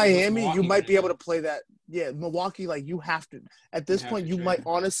you're in Miami, you might be able to play that. Yeah, Milwaukee, like, you have to. At this point, you might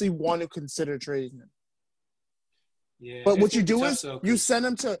honestly want to consider trading him. Yeah. But what you do is you send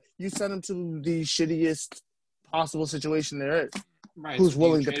him to the shittiest possible situation there is. Right. Who's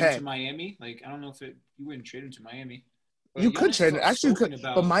willing to pay? To Miami? Like, I don't know if you wouldn't trade him to Miami. But you could trade him. Actually, you could.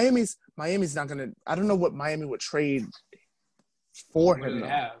 But Miami's not gonna. I don't know what Miami would trade for him.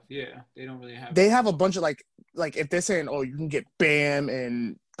 They don't really have. They have a bunch of like if they're saying, oh, you can get Bam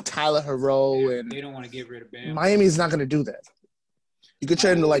and Tyler Hero, and they don't want to get rid of Bam. Miami's not gonna do that. You could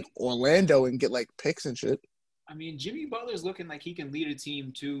trade him to like Orlando and get like picks and shit. I mean, Jimmy Butler's looking like he can lead a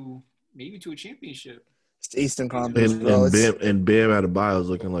team to maybe to a championship. It's the Eastern Conference, bro. And Bam Adebayo is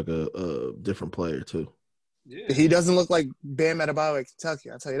looking like a different player too. Yeah. He doesn't look like Bam Adebayo at Kentucky.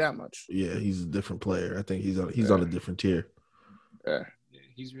 I'll tell you that much. Yeah, he's a different player. I think he's on a different tier. Yeah.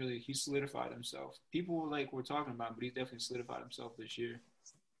 He's solidified himself. People were talking about him, but he's definitely solidified himself this year.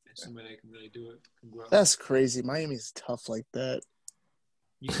 And somebody that can really do it, can grow. That's crazy. Miami's tough like that.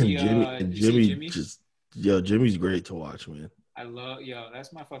 You see, Jimmy? Jimmy's great to watch, man.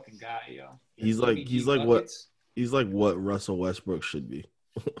 That's my fucking guy, yo. He's like what Russell Westbrook should be.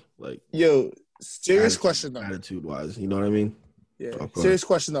 Serious question though. Attitude wise, you know what I mean? Yeah. Serious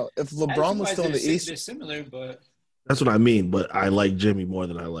question though. If LeBron was still in the East, they're similar, but that's what I mean. But I like Jimmy more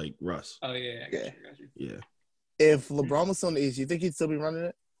than I like Russ. Oh yeah, I got you. Yeah. If LeBron was still in the East, you think he'd still be running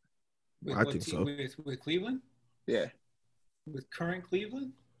it? I think so. With Cleveland? Yeah. With current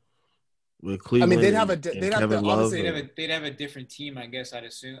Cleveland? With Cleveland, I mean, they'd have a different team, I guess. I'd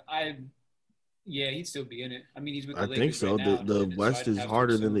assume. He'd still be in it. I mean, he's with the Lakers. I think so. Right now, the West is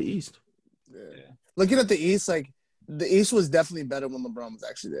harder than the East. Yeah. Looking at the East, the East was definitely better when LeBron was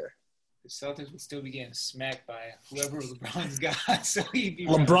actually there. The Celtics would still be getting smacked by whoever LeBron's got, so he'd be.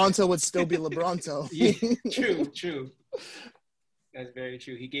 LeBronto would still be LeBronto. Yeah, true. That's very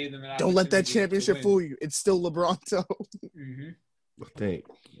true. He gave them an opportunity. Don't let that championship fool you. It's still LeBronto. Mm-hmm.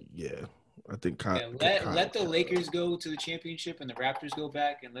 I think let the Lakers go to the championship and the Raptors go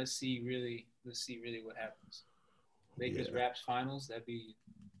back, and let's see really what happens. Lakers Raps finals. That'd be.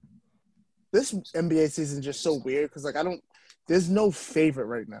 This NBA season is just so weird because there's no favorite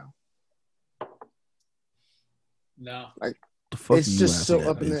right now. No. It's just so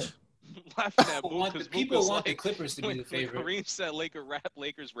up in there. People want the Clippers to be the favorite. When Kareem said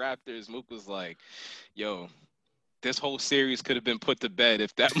Lakers Raptors, Mook was like, yo, this whole series could have been put to bed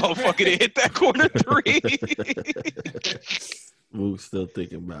if that motherfucker didn't hit that corner three. Mook's still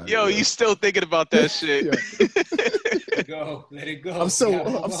thinking about it. Yo, you still thinking about that shit. Let it go. I'm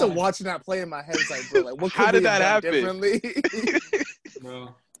still watching that play in my head. It's bro, what could how did that happen? Differently?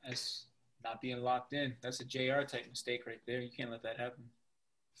 Bro, that's not being locked in. That's a JR type mistake right there. You can't let that happen.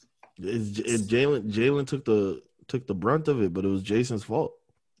 Jalen took the brunt of it, but it was Jason's fault.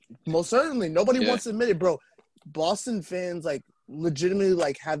 Most certainly. Nobody wants to admit it, bro. Boston fans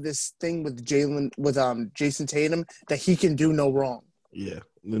legitimately have this thing with Jason Tatum that he can do no wrong. Yeah.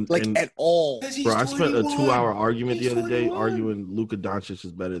 At all. Bro, I spent a 2-hour argument the other day arguing Luka Doncic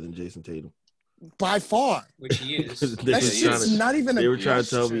is better than Jason Tatum. By far. Which he is. They were trying to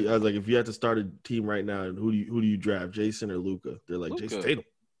tell me, I was like, if you had to start a team right now, who do you draft, Jason or Luka? They're like, Luka. Jason Tatum.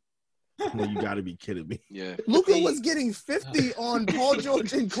 No, you got to be kidding me. Yeah. Luka was getting 50 on Paul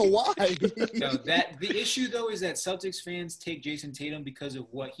George and Kawhi. No, the issue though is that Celtics fans take Jason Tatum because of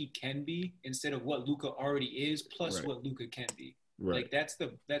what he can be instead of what Luka already is, plus what Luka can be. Right. That's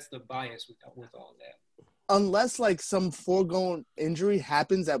the bias with all that. Unless some foregone injury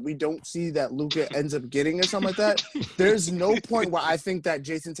happens that we don't see that Luka ends up getting or something like that, there's no point where I think that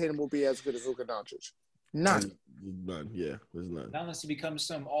Jason Tatum will be as good as Luka Doncic. None. Yeah, there's none. Not unless he becomes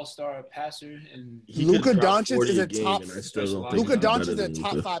some all-star passer. And Luka Doncic is a top. Luka Doncic is a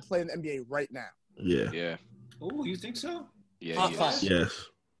top 5 player in the NBA right now. Yeah. Yeah. Oh, you think so? Yeah. Top 5. Yes.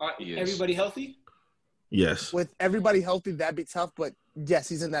 Everybody healthy? Yes. With everybody healthy, that'd be tough. But yes,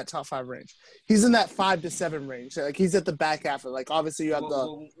 he's in that top 5 range. He's in that 5 to 7 range. He's at the back half of obviously you have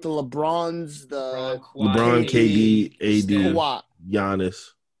the LeBrons, the LeBron, KD, AD, Kawhi,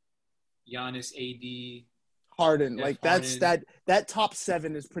 Giannis, AD, Harden. That's that top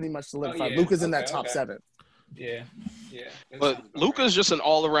 7 is pretty much solidified. Luka's in that top 7. Yeah. But Luka's just an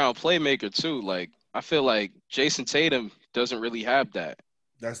all-around playmaker too. I feel like Jason Tatum doesn't really have that.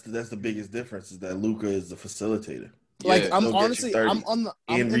 That's the biggest difference is that Luka is the facilitator. I'm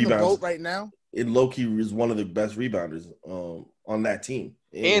in the boat right now. And Loki is one of the best rebounders on that team.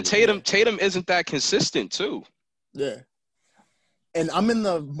 And Tatum isn't that consistent too. Yeah. And I'm in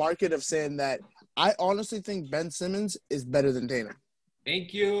the market of saying that I honestly think Ben Simmons is better than Tatum.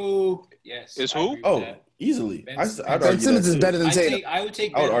 Thank you. Yes. Is who? Easily. Ben Simmons is better than Tatum. I would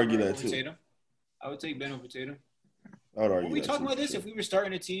take Ben over Tatum. I would take Ben over Tatum. I would argue. Were we talking about this? If we were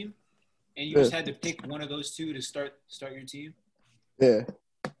starting a team and you just had to pick one of those two to start your team? Yeah.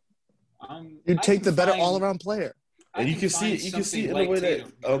 You'd take the better all-around player. And you can see it in the way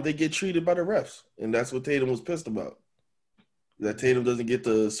that they get treated by the refs. And that's what Tatum was pissed about. That Tatum doesn't get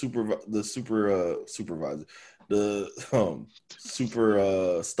the supervisor,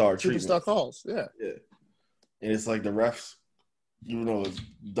 star treatment. Superstar calls, yeah. And it's like the refs, even though it's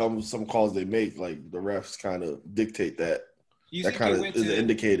dumb some calls they make, the refs kind of dictate that. That kind of is an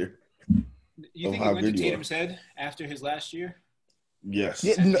indicator. You You of think how it went to good you are. Tatum's head after his last year? Yes.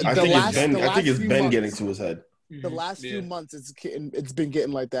 Yeah, I think it's few Ben months. getting to his head. The last few months, it's been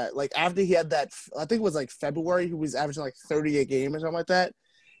getting like that. Like after he had that, I think it was like February, he was averaging like 30 a game or something like that.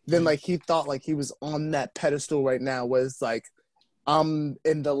 Then like he thought like he was on that pedestal right now, where it's like I'm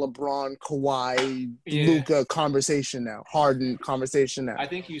in the LeBron, Kawhi, Luka conversation now, Harden conversation now. I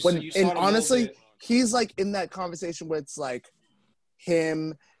think you and saw honestly, he's like in that conversation where it's like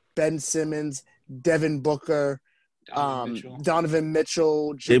him, Ben Simmons, Devin Booker, Donovan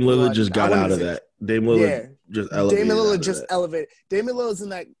Mitchell. Dame Lillard just got out of that. Dame Lillard just elevated. Dame Lillard just elevated. Dame Lillard's in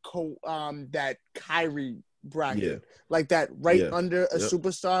that that Kyrie bracket, like that under a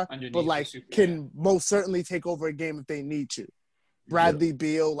superstar, but like can most certainly take over a game if they need to. Bradley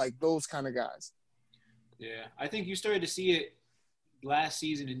Beal, like those kind of guys. Yeah, I think you started to see it last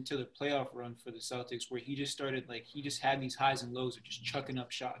season into the playoff run for the Celtics, where he just had these highs and lows of just chucking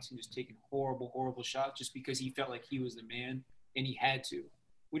up shots and just taking horrible shots just because he felt like he was the man and he had to,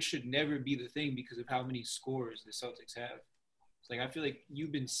 which should never be the thing because of how many scores the Celtics have. It's like I feel like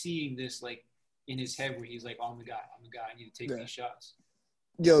you've been seeing this like in his head where he's like, oh, I'm the guy, I need to take these shots.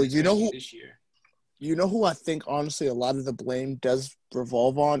 Yo, you know who this year? You know who I think honestly a lot of the blame does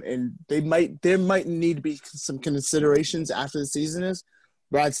revolve on, and there might need to be some considerations after the season is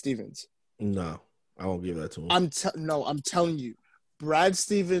Brad Stevens. No, I won't give that to him. I'm telling you, Brad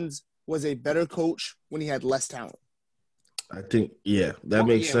Stevens was a better coach when he had less talent. I think that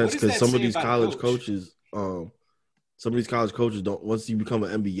makes sense because some of these college coaches don't. Once you become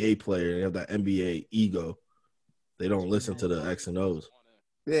an NBA player and you have that NBA ego, they don't listen to the X and O's.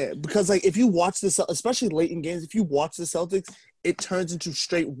 Yeah, because like if you watch this, especially late in games, if you watch the Celtics, it turns into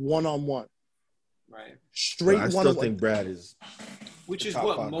straight one-on-one. Right. Straight one-on-one. I still think Brad is. Which is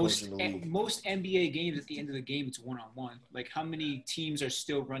what most NBA games at the end of the game, it's one-on-one. Like how many teams are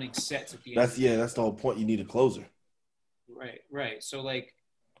still running sets at the end? That's the whole point. You need a closer. Right. So like,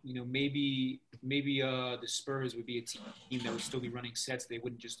 maybe the Spurs would be a team that would still be running sets. They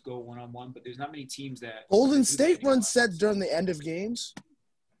wouldn't just go one-on-one. But there's not many teams that. Golden State runs sets during the end of games.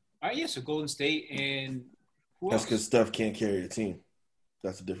 All right, so Golden State and who That's else? because Steph can't carry a team.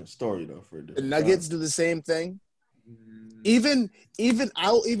 That's a different story, though. For a different the Nuggets do the same thing. Even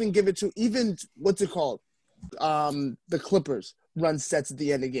I'll even give it to what's it called? The Clippers run sets at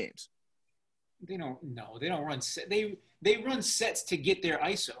the end of games. They don't run set. They run sets to get their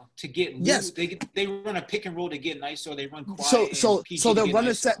ISO to get loose. Yes. They run a pick and roll to get an ISO. They run quiet. So they'll run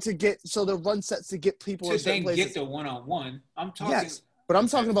a set to get sets to get people to in certain then places. get the one-on-one. I'm talking. Yes. But I'm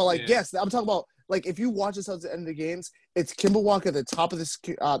talking about I'm talking about like if you watch this at the end of the games, it's Kemba Walker at the top of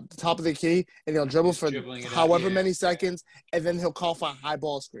the key, and he'll dribble for however many seconds, and then he'll call for a high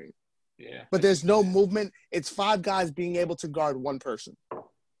ball screen. Yeah. But there's no movement. It's 5 guys being able to guard one person.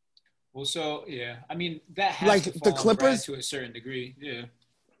 Well, so I mean that has like to fall the Clippers to a certain degree. Yeah.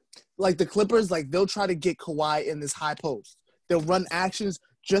 Like the Clippers, like they'll try to get Kawhi in this high post. They'll run actions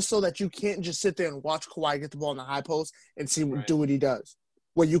just so that you can't just sit there and watch Kawhi get the ball in the high post and do what he does.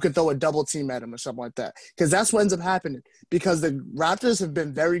 Where you could throw a double team at him or something like that. Because that's what ends up happening. Because the Raptors have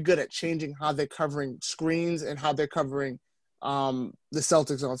been very good at changing how they're covering screens and how they're covering the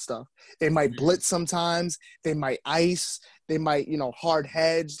Celtics on stuff. They might blitz sometimes. They might ice. They might, hard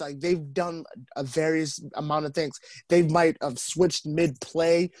hedge. Like they've done a various amount of things. They might have switched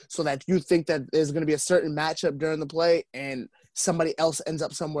mid-play so that you think that there's going to be a certain matchup during the play and somebody else ends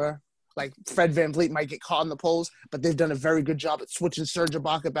up somewhere. Like Fred VanVleet might get caught in the post, but they've done a very good job at switching Serge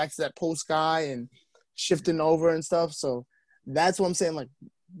Ibaka back to that post guy and shifting over and stuff. So that's what I'm saying. Like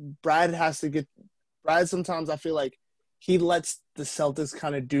Brad sometimes I feel like he lets the Celtics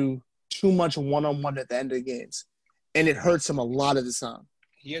kind of do too much one-on-one at the end of the games, and it hurts him a lot of the time.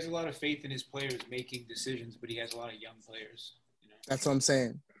 He has a lot of faith in his players making decisions, but he has a lot of young players. That's what I'm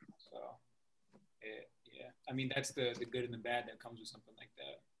saying. So, yeah. I mean, that's the good and the bad that comes with something like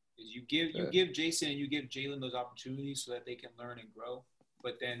that. Is you give Jason and you give Jalen those opportunities so that they can learn and grow,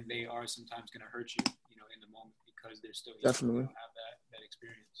 but then they are sometimes going to hurt you, in the moment because they're still young. Definitely They don't have that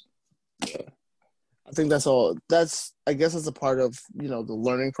experience. Yeah. I think I guess it's a part of, the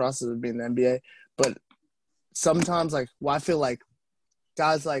learning process of being in the NBA. But sometimes, I feel like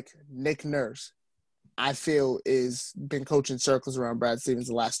guys like Nick Nurse, I feel is been coaching circles around Brad Stevens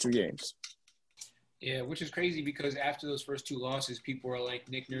the last 2 games. Yeah, which is crazy because after those first 2 losses, people are like,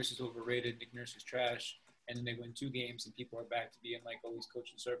 Nick Nurse is overrated, Nick Nurse is trash. And then they win 2 games and people are back to being like, oh, he's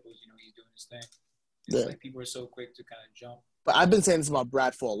coaching circles, he's doing his thing. It's like people are so quick to kind of jump. But I've been saying this about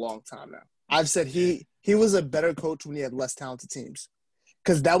Brad for a long time now. I've said he was a better coach when he had less talented teams.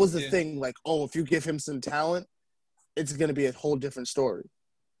 Because that was the thing, like, if you give him some talent, it's going to be a whole different story.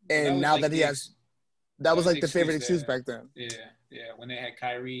 And now that he has, that was like the favorite excuse back then. Yeah. When they had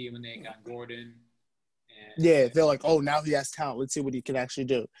Kyrie, when they got Gordon. Yeah, they're like, oh, now he has talent. Let's see what he can actually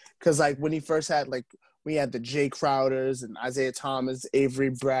do. Because like when he first had we had the Jay Crowders and Isaiah Thomas, Avery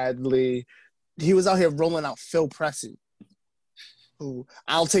Bradley. He was out here rolling out Phil Pressey. Who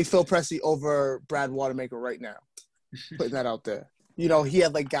I'll take Phil Pressey over Brad Wanamaker right now. Putting that out there. You know, he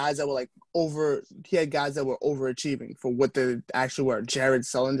had like guys that were like overachieving for what they actually were. Jared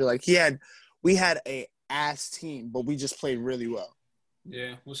Sullinger, like we had a ass team, but we just played really well.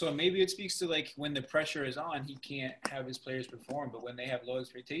 Yeah, well, so maybe it speaks to like when the pressure is on, he can't have his players perform, but when they have low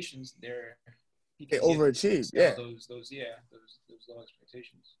expectations, they overachieve. Those low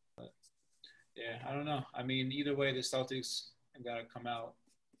expectations. But yeah, I don't know. I mean, either way, the Celtics have got to come out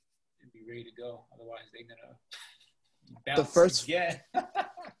and be ready to go. Otherwise, they're gonna bounce again.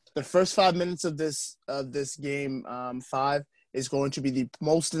 The first 5 minutes of this game 5 is going to be the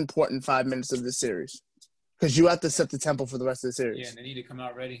most important 5 minutes of this series. Because you have to set the tempo for the rest of the series. Yeah, and they need to come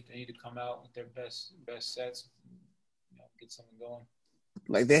out ready. They need to come out with their best sets, get something going.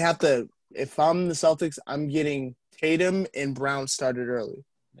 Like they have to. If I'm the Celtics, I'm getting Tatum and Brown started early.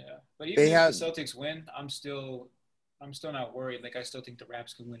 Yeah, but even if the Celtics win, I'm still not worried. Like I still think the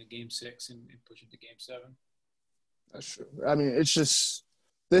Raps can win a Game 6 and push it to Game 7. That's true. I mean, it's just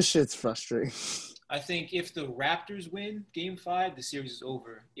this shit's frustrating. I think if the Raptors win Game 5, the series is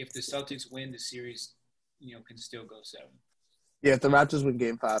over. If the Celtics win, the series can still go 7. Yeah, if the Raptors win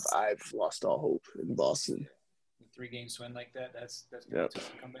Game 5, I've lost all hope in Boston. A 3-game swing like that, that's gonna be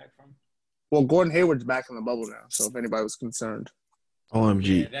tough to come back from. Well, Gordon Hayward's back in the bubble now, so if anybody was concerned.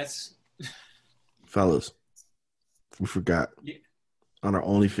 OMG. Yeah, that's fellas, we forgot. Yeah. On our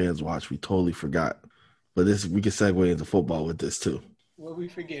OnlyFans watch, we totally forgot. But we can segue into football with this too. What we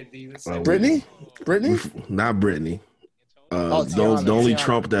forget, D? Brittany? Not Brittany. The only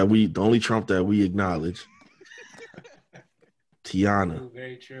Trump that we acknowledge. Tiana. Ooh,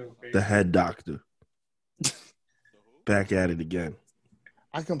 very true. The head doctor. Back at it again.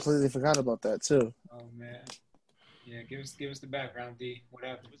 I completely forgot about that too. Oh man. Yeah, give us the background, D. What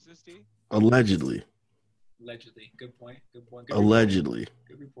happened? What's this, D? Allegedly. Good point. Good Allegedly.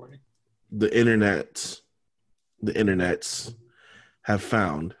 Good reporting. The internets have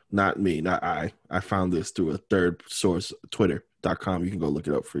found, not me, not I found this through a third source, twitter.com. You can go look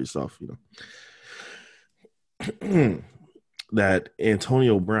it up for yourself, that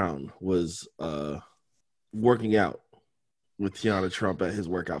Antonio Brown was working out with Tiana Trump at his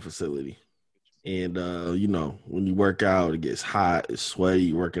workout facility. And, when you work out, it gets hot, it's sweaty.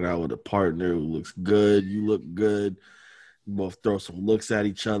 You're working out with a partner who looks good. You look good. You both throw some looks at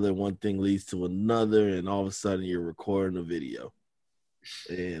each other. One thing leads to another, and all of a sudden you're recording a video.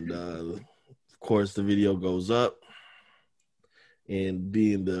 And, of course, the video goes up. And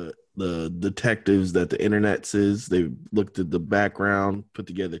being the detectives that the internet is, they looked at the background, put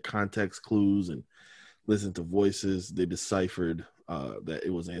together context clues, and listened to voices. They deciphered that it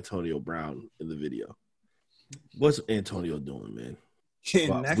was Antonio Brown in the video. What's Antonio doing, man?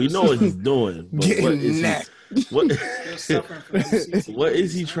 We know what he's doing, but what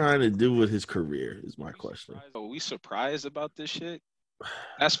is he trying to do with his career is my question. Are we surprised about this shit?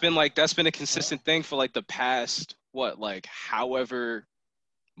 That's been a consistent thing for like the past however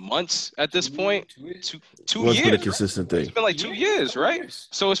months at this point. 2 years. What's been a consistent thing? It's been like 2 years, right?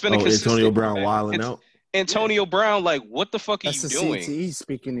 So it's been a consistent. Antonio Brown wilding out. Antonio Brown, what the fuck are you doing? CTE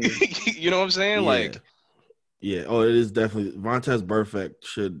speaking. You know what I'm saying? Yeah. Oh, it is definitely. Vontaze Burfict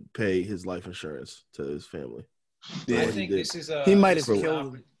should pay his life insurance to his family. Yeah, I think this is he might have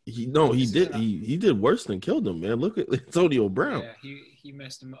killed him. He did. He did worse than killed him, man. Look at Antonio Brown. Yeah, he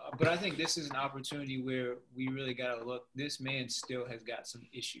messed him up. But I think this is an opportunity where we really got to look. This man still has got some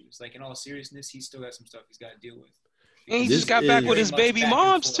issues. Like, in all seriousness, he's still got some stuff he's got to deal with. And he just got back with his baby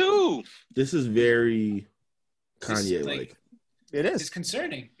moms, too. This is very Kanye-like. It is. It's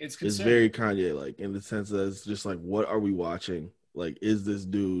concerning. It's very Kanye-like in the sense that it's just like, what are we watching? Like, is this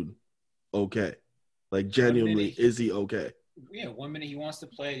dude okay? Like, genuinely, is he okay? Yeah, 1 minute he wants to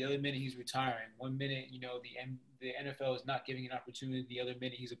play, the other minute he's retiring. 1 minute, the NFL is not giving an opportunity. The other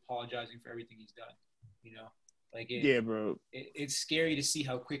minute he's apologizing for everything he's done. Yeah, bro. It's scary to see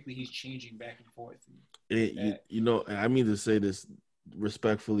how quickly he's changing back and forth. I mean to say this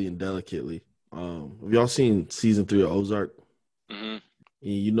respectfully and delicately. Have y'all seen season 3 of Ozark?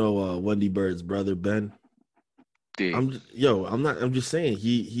 Mm-hmm. Wendy Bird's brother Ben. I'm just saying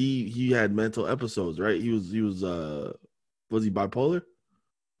he had mental episodes, right? He was he bipolar?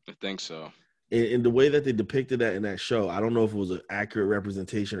 I think so. And the way that they depicted that in that show, I don't know if it was an accurate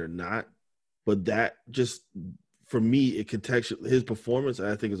representation or not, but that just for me, it contextual his performance.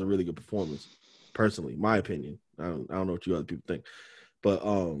 I think is a really good performance. Personally, my opinion. I don't know what you other people think, but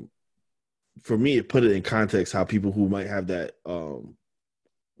for me, it put it in context how people who might have that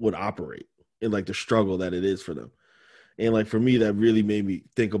would operate and like the struggle that it is for them. And like for me, that really made me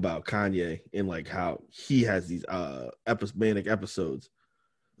think about Kanye and like how he has these manic episodes.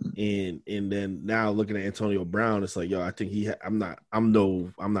 And then now looking at Antonio Brown, it's like, yo, I think I'm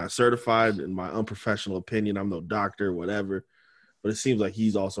not certified in my unprofessional opinion. I'm no doctor, whatever. But it seems like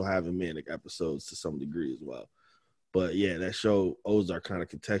he's also having manic episodes to some degree as well. But yeah, that show Ozark kind of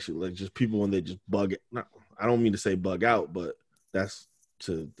contextual, like just people when they just bug it. I don't mean to say bug out, but that's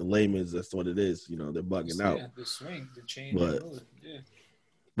to the layman's, that's what it is. You know, they're bugging out. The swing, the change.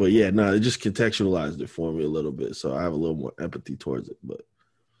 But yeah, no, it just contextualized it for me a little bit, so I have a little more empathy towards it. But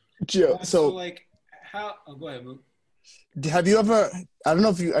so like, how? Oh, go ahead, Mook. Have you ever? I don't know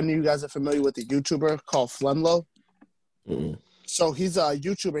if any of you guys are familiar with a YouTuber called Flemlo. Mm-hmm. So he's a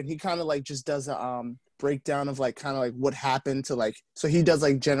YouTuber, and he kind of like just does a breakdown of like kind of like what happened to like. So he does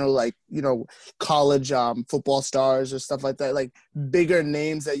like general like college football stars or stuff like that, like bigger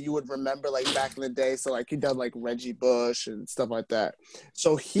names that you would remember like back in the day. So like he done like Reggie Bush and stuff like that.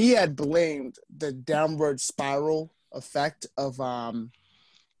 So he had blamed the downward spiral effect of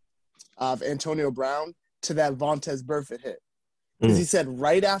Antonio Brown to that Vontaze Burfict hit. Because he said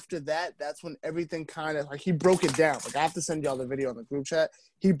right after that, that's when everything kind of, like, he broke it down. Like, I have to send y'all the video on the group chat.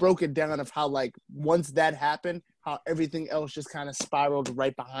 He broke it down of how, like, once that happened, how everything else just kind of spiraled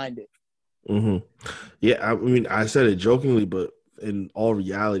right behind it. Mm-hmm. Yeah, I mean, I said it jokingly, but in all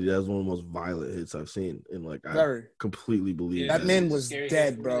reality, that's one of the most violent hits I've seen. And, like, I completely believe that man was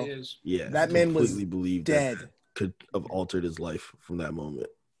dead, bro. Yeah, that man was dead. That could have altered his life from that moment.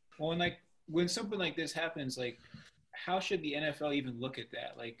 Well, and, like, when something like this happens, like, how should the NFL even look at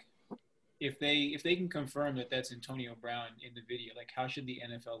that? Like, if they can confirm that that's Antonio Brown in the video, like, how should the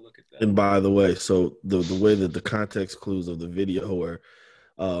NFL look at that? And by the way, so the way that the context clues of the video where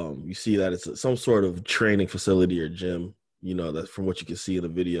you see that it's some sort of training facility or gym, that's from what you can see in the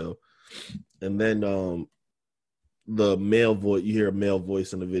video. And then the male voice, you hear a male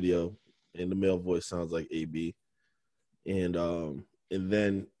voice in the video, and the male voice sounds like AB. And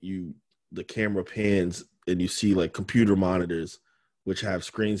then the camera pans and you see like computer monitors which have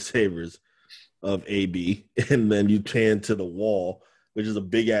screensavers of AB, and then you pan to the wall, which is a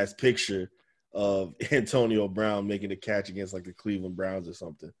big ass picture of Antonio Brown making a catch against like the Cleveland Browns or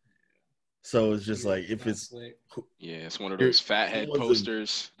something. So it's just like it's one of those fathead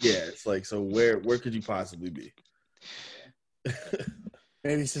posters. It's like, so where could you possibly be?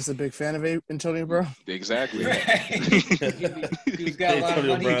 Maybe he's just a big fan of Antonio Brown. Exactly. He's got a lot of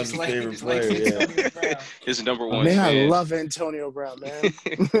money. Brown's favorite player. His number one. Man, fan. I love Antonio Brown, man.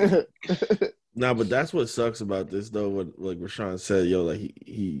 Nah, but that's what sucks about this, though. What like Rashaan said, like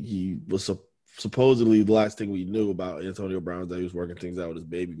he was supposedly the last thing we knew about Antonio Brown is that he was working things out with his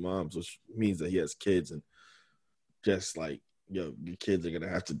baby moms, which means that he has kids, and just like your kids are gonna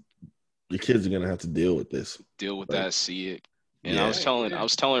have to deal with this. Deal with that. See it. And I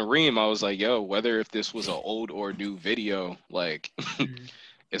was telling Reem, I was like, yo, whether if this was an old or new video, like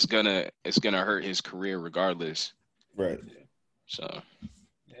it's gonna hurt his career regardless. Right. So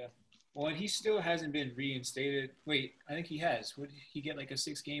yeah. Well, and he still hasn't been reinstated. Wait, I think he has. Would he get like a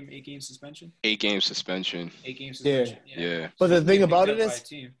 8-game suspension? 8-game suspension. 8-game suspension. Yeah. But the thing about it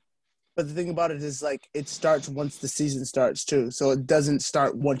is like it starts once the season starts too. So it doesn't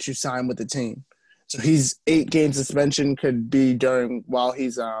start once you sign with the team. So he's 8-game suspension could be while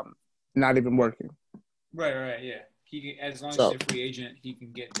he's not even working. Right, yeah. He as long as he's a free agent, he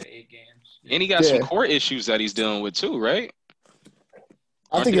can get to 8 games. Yeah. And he got some court issues that he's dealing with too, right?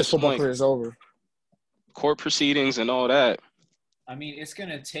 I think his football career is over. Court proceedings and all that. I mean, it's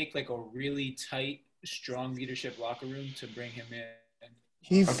gonna take like a really tight, strong leadership locker room to bring him in.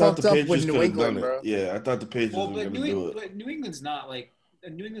 He fucked up with New England, bro. Yeah, I thought the Patriots were going to do it. But New England's not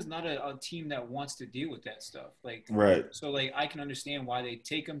a team that wants to deal with that stuff. Like, right. So, like, I can understand why they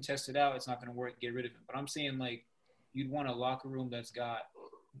take him, test it out. It's not going to work, get rid of him. But I'm saying, like, you'd want a locker room that's got,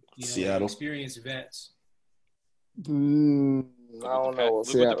 Seattle. Experienced vets. I don't know.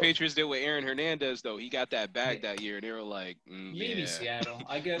 Look what the Patriots did with Aaron Hernandez, though. He got that bag that year, and they were like, maybe Seattle.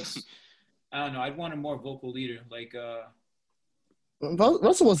 I guess. I don't know. I'd want a more vocal leader. Like,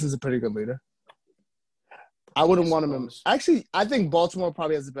 Russell Wilson's a pretty good leader. I wouldn't want him. Actually, I think Baltimore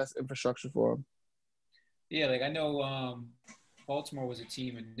probably has the best infrastructure for him. Yeah, like I know Baltimore was a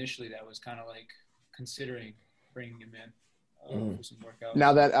team initially that was kind of like considering bringing him in for some workouts.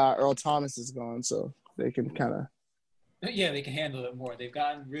 Now that Earl Thomas is gone, so they can kind of. Yeah, they can handle it more. They've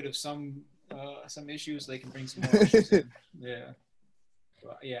gotten rid of some some issues, they can bring some more issues in. Yeah.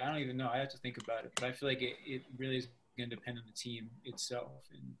 Well, yeah, I don't even know. I have to think about it, but I feel like it really is going to depend on the team itself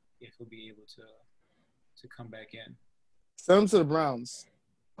and if he'll be able to come back in. Send him to the Browns.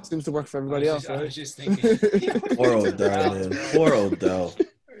 Seems to work for everybody else, right? I was just thinking. Poor Odell, man. Poor Odell.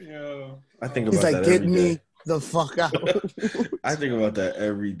 Yo. I think about He's like, that get every me day. the fuck out. I think about that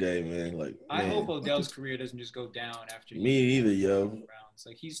every day, man. Like, I man. hope Odell's career doesn't just go down after. Me either, yo. Browns.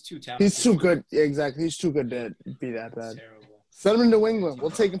 Like he's too talented. He's too good. Yeah, exactly. He's too good to be that bad. Terrible. Send him to New England. We'll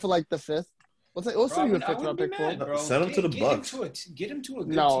take him for like the 5th. We'll send you a 5th round pick for him. Send him to the Bucks. Get him to a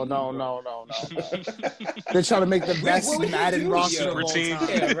good No. They're trying to make the best Madden roster of all time.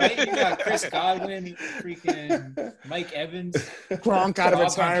 Yeah, right? You got Chris Godwin, freaking Mike Evans. Gronk out of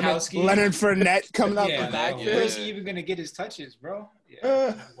retirement. Leonard Fournette coming out the back. Where's he even going to get his touches, bro?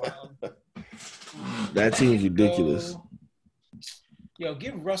 Yeah, that team's ridiculous. Yo,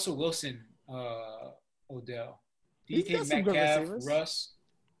 give Russell Wilson Odell. He's got DK some good Metcalf, receivers. Russ,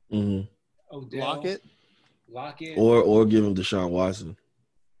 Odell. Lockett. Or give him Deshaun Watson.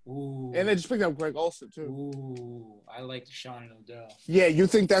 Ooh. And they just picked up Greg Olsen, too. Ooh, I like Deshaun and Odell. Yeah, you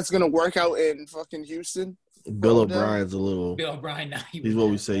think that's going to work out in fucking Houston? Bill O'Brien's a little. Bill O'Brien, now he's what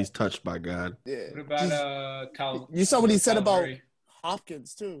we say. He's touched by God. Yeah. What about Kyle? You saw what he said about Murray?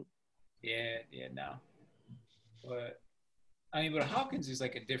 Hopkins, too. Yeah, no. But I mean, but Hopkins is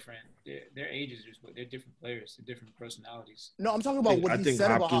like a different. Their ages are they're different players, they're different personalities. No, I'm talking about what he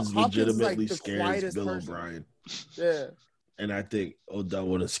said about Hopkins. Legitimately is like the scares quietest Bill person. O'Brien. Yeah. And I think Odell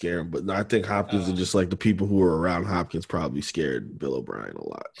wouldn't scare him, but I think Hopkins are just like the people who were around Hopkins probably scared Bill O'Brien a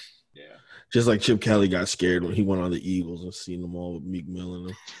lot. Yeah. Just like Chip Kelly got scared when he went on the Eagles and seen them all with Meek Mill in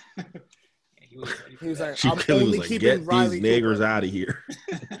them. He was like, Chip I'm Kelly only was like, keeping get Riley these niggers Cooper. out of here.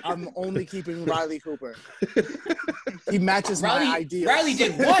 I'm only keeping Riley Cooper. He matches my ideals. Riley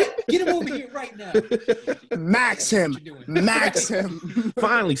did what? Get him over here right now. Max him. Max him.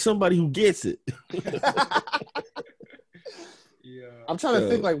 Finally, somebody who gets it. Yeah. I'm trying to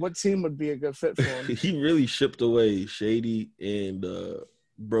think like what team would be a good fit for him. He really shipped away Shady and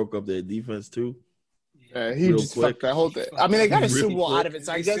broke up their defense too. He Real just quick. fucked that whole thing. I mean, they got a Really Super Bowl quick. out of it,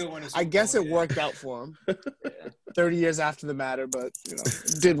 so I guess it worked out for him. 30 years after the matter, but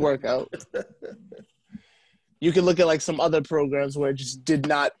it did work out. You can look at like some other programs where it just did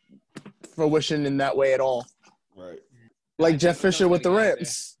not fruition in that way at all. Right. Like Jeff Fisher with the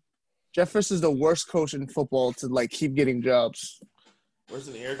Rams. Jeff Fisher is the worst coach in football to like keep getting jobs.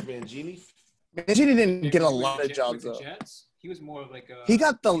 Wasn't Eric Mangini? Mangini didn't get a lot of jobs though. Jets? He was more of like a. He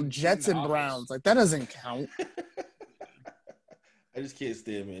got the Jets and Browns. Like that doesn't count. I just can't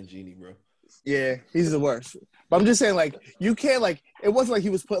stand Mangini, bro. Yeah, he's the worst. But I'm just saying, like, you can't like. It wasn't like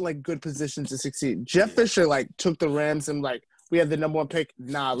he was put in like good positions to succeed. Jeff Fisher like took the Rams and like we had the number 1 pick.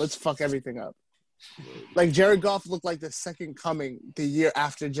 Nah, let's fuck everything up. Like Jared Goff looked like the second coming the year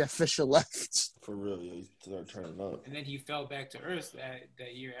after Jeff Fisher left. For real, yeah, he started turning up. And then he fell back to earth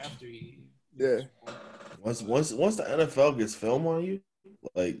that year after he. Yeah. Once the NFL gets film on you,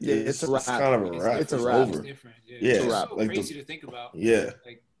 like it's a wrap. It's kind of a wrap. It's a wrap. Over. It's different. Yeah. It's It's a wrap. so Like crazy to think about. Yeah.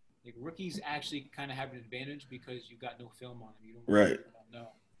 Like rookies actually kind of have an advantage because you got no film on them. You don't Right. know.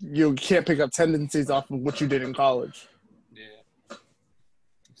 You can't pick up tendencies off of what you did in college. Yeah.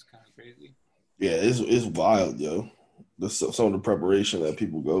 It's kind of crazy. Yeah, it's wild, yo. Some of the preparation that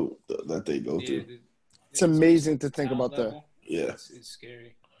people go through. It's amazing to think about that. Yeah. It's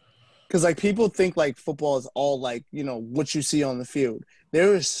scary. Because, like, people think, like, football is all, like, what you see on the field.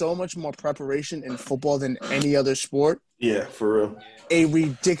 There is so much more preparation in football than any other sport. Yeah, for real. A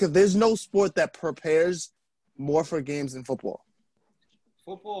ridiculous – there's no sport that prepares more for games than football.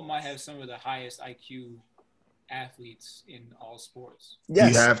 Football might have some of the highest IQ athletes in all sports.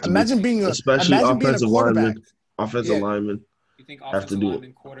 Yes. You have to imagine being especially offensive linemen. Offensive linemen. You think offensive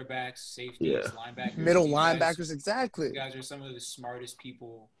linemen, quarterbacks, safeties, linebackers. Middle linebackers, exactly. You guys are some of the smartest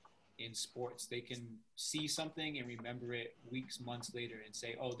people in sports. They can see something and remember it weeks, months later and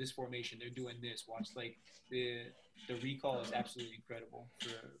say, oh, this formation, they're doing this. Watch, like, the recall is absolutely incredible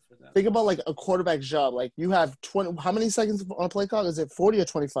for them. Think about, like, a quarterback's job. Like, you have 20 – how many seconds on a play clock? Is it 40 or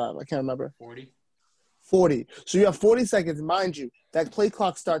 25? I can't remember. 40. So you have 40 seconds. Mind you, that play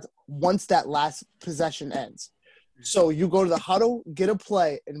clock starts once that last possession ends. So you go to the huddle, get a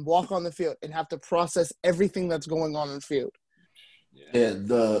play, and walk on the field and have to process everything that's going on the field. Yeah,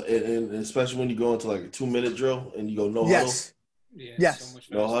 and especially when you go into like a 2-minute drill and you go no huddle. Yeah, yes. So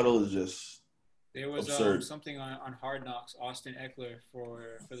much no huddle is just there was absurd. Something on Hard Knocks. Austin Eckler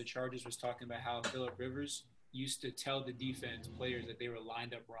for the Chargers was talking about how Phillip Rivers used to tell the defense players that they were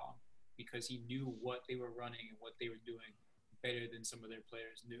lined up wrong because he knew what they were running and what they were doing better than some of their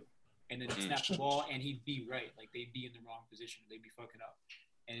players knew. and then snap the ball, and he'd be right. Like, they'd be in the wrong position. They'd be fucking up.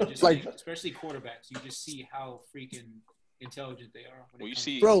 And it just, like, especially quarterbacks, you just see how freaking intelligent they are. Well, you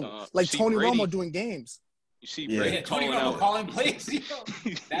see, bro, like see Tony Brady, Romo doing games. You see Brady Tony Romo calling plays.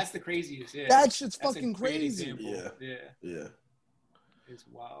 That's the craziest. Yeah, that shit's fucking crazy. Yeah. It's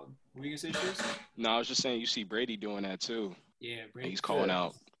wild. What were you gonna say, Chris? No, I was just saying you see Brady doing that too. Yeah, Brady. He's calling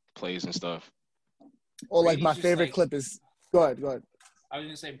out plays and stuff. Or like my favorite clip is. Go ahead. I was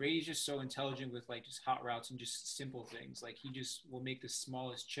gonna say Brady's just so intelligent with like just hot routes and just simple things. Like he just will make the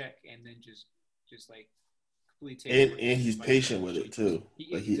smallest check and then just like completely take. And he's patient with it too.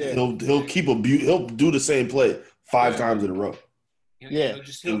 Like he'll do the same play 5 times in a row.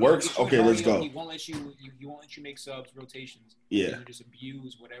 It works. Okay, let's go. He won't let you make subs, rotations. Yeah. You just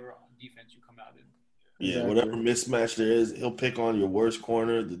abuse whatever defense you come out in. Yeah, whatever mismatch there is, he'll pick on your worst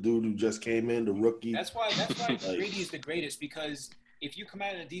corner, the dude who just came in, the rookie. That's why Brady is the greatest, because if you come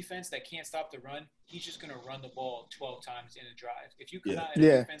out in a defense that can't stop the run, he's just going to run the ball 12 times in a drive. If you come out in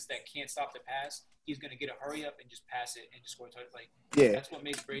a defense that can't stop the pass, he's going to get a hurry up and just pass it and just score a touchdown. That's what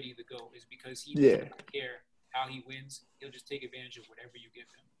makes Brady the GOAT, is because he doesn't care how he wins. He'll just take advantage of whatever you give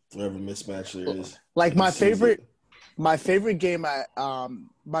him. Whatever mismatch there is. Like my favorite game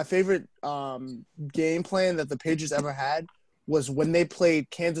game plan that the Patriots ever had was when they played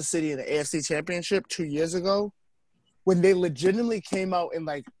Kansas City in the AFC Championship 2 years ago, when they legitimately came out and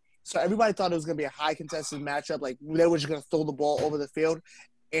like, so everybody thought it was going to be a high contested matchup. Like they were just going to throw the ball over the field,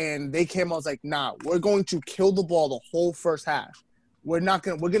 and they came out was like, nah, we're going to kill the ball the whole first half. We're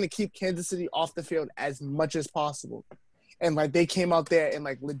going to keep Kansas City off the field as much as possible. And like they came out there and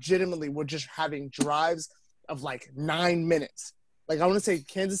like legitimately were just having drives of like 9 minutes. Like I want to say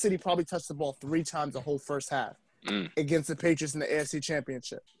Kansas City probably touched the ball 3 times the whole first half against the Patriots in the AFC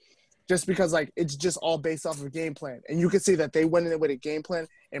Championship. Just because like it's just all based off of a game plan. And you can see that they went in with a game plan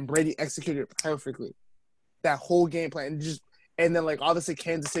and Brady executed it perfectly. That whole game plan. And then, like, obviously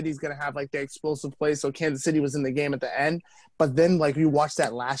Kansas City's going to have, like, their explosive play. So Kansas City was in the game at the end. But then, like, we watched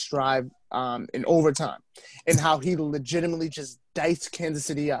that last drive in overtime and how he legitimately just diced Kansas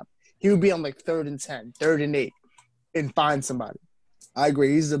City up. He would be on, like, 3rd and 10, 3rd and 8, and find somebody. I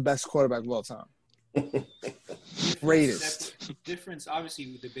agree. He's the best quarterback of all time. Greatest. Difference,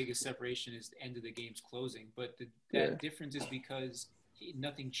 obviously, the biggest separation is the end of the game's closing. But that difference is because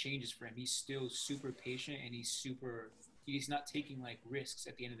nothing changes for him. He's still super patient, and he's not taking like risks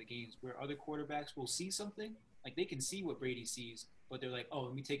at the end of the games, where other quarterbacks will see something, like they can see what Brady sees, but they're like, oh,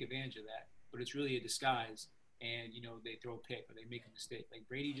 let me take advantage of that. But it's really a disguise, and they throw a pick or they make a mistake. Like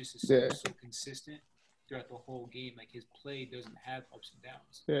Brady just is so consistent throughout the whole game. Like his play doesn't have ups and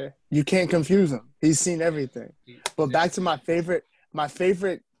downs. Yeah, you can't confuse him. He's seen everything. But back to my favorite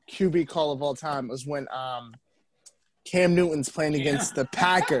QB call of all time was when Cam Newton's playing against the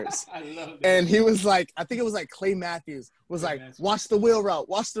Packers. I love that. And he was like, I think it was like Clay Matthews was like, watch the wheel route,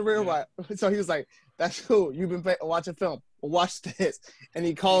 watch the rear route. So he was like, that's cool. You've been watching film. Well, watch this. And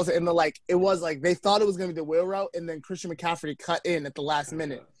he calls it, and it was like they thought it was going to be the wheel route, and then Christian McCaffrey cut in at the last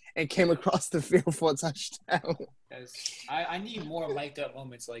minute and came across the field for a touchdown. I need more mic'd up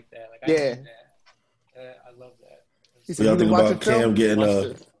moments like that. Like, I need that. I love that. What y'all think about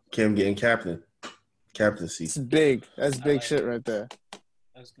Cam getting captaincy? It's big. That's big shit right there.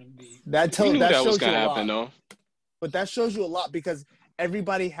 That's gonna be. That was gonna happen though. But that shows you a lot because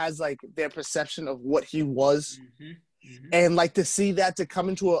everybody has like their perception of what he was, and like to see that to come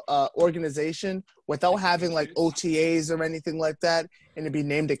into a organization without having like OTAs or anything like that, and to be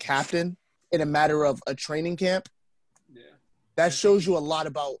named a captain in a matter of a training camp. Yeah, that shows you a lot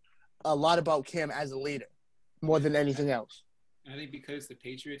about Cam as a leader, more than anything else. I think because the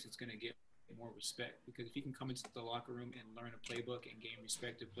Patriots, it's gonna get more respect, because if he can come into the locker room and learn a playbook and gain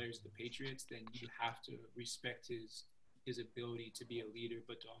respect of players of the Patriots, then you have to respect his ability to be a leader,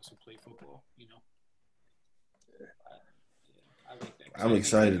 but to also play football. I like that. I'm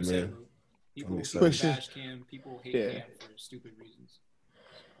excited, man. People bash Cam. People hate Cam for stupid reasons.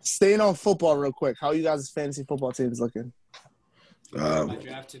 Staying on football real quick, how you guys' fantasy football teams looking? My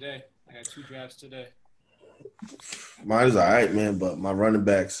draft today. I got 2 drafts today. Mine is all right, man, but my running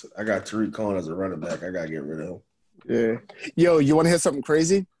backs, I got Tariq Cohen as a running back. I got to get rid of him. Yeah. Yo, you want to hear something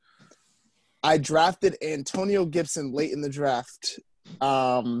crazy? I drafted Antonio Gibson late in the draft.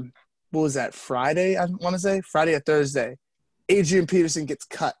 What was that, Friday, I want to say? Friday or Thursday. Adrian Peterson gets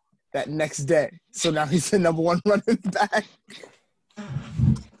cut that next day. So now he's the number 1 running back.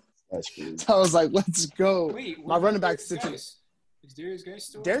 That's crazy. So I was like, let's go. Wait, my running back is Darius Guy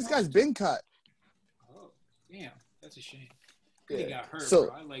still? Darius Guy's been cut. Damn, that's a shame. He got hurt, so,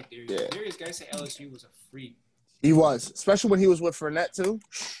 bro. I like Darius. Darius Guy said LSU was a freak. He was, especially when he was with Fournette too.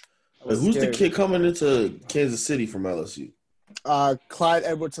 Who's the kid coming into Kansas City from LSU? Clyde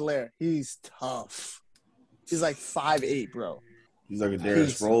Edwards-Helaire. He's tough. He's like 5'8", bro. He's like a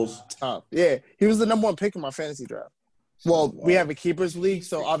Darius Rose. Tough. Yeah, he was the number 1 pick in my fantasy draft. Well, we have a keepers league,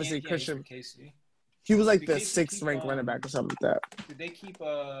 so obviously Christian. He was like the 6th ranked running back or something like that. Did they keep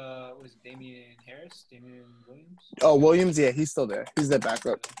what is it, Damian Williams? Oh, Williams, yeah, he's still there. He's their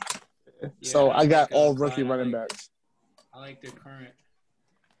backup. Yeah, so I got all rookie running backs. I like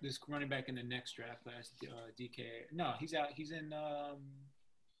this running back in the next draft class, DK. No, he's out. He's in the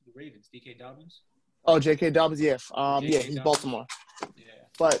Ravens. DK Dobbins. Oh, J.K. Dobbins, yeah. Yeah, he's Dobbins. Baltimore. Yeah.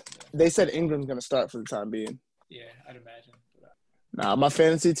 But they said Ingram's gonna start for the time being. Yeah, I'd imagine. Nah, my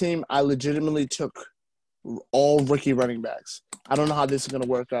fantasy team, I legitimately took all rookie running backs. I don't know how this is gonna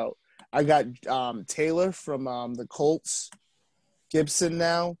work out. I got Taylor from the Colts, Gibson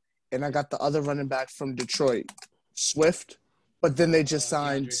now, and I got the other running back from Detroit, Swift. But then they just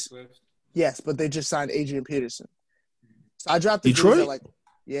signed. Yes, but they just signed Adrian Peterson. So I dropped the Detroit.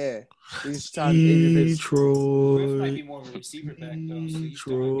 Yeah, they just signed Adrian Peterson. Swift might be more of a receiver back though, so you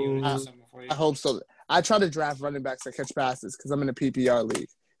still might be able to do something for you. I hope so. I try to draft running backs that catch passes because I'm in a PPR league.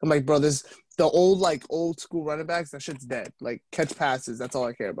 I'm like, bro, this the old school running backs. That shit's dead. Like catch passes. That's all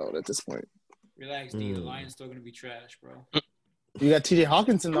I care about at this point. Relax, D. The Lions still gonna be trash, bro. You got T.J.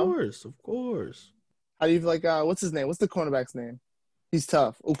 Hawkinson though. Of course. How do you like? What's his name? What's the cornerback's name? He's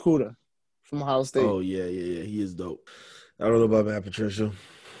tough. Okuda from Ohio State. Oh yeah. He is dope. I don't know about Matt Patricia,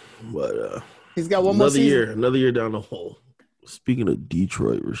 but he's got one more season. Another year down the hole. Speaking of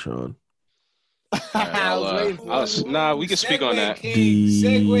Detroit, Rashaan. We can speak on that.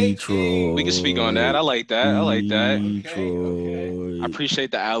 Detroit. We can speak on that. I like that. Detroit. I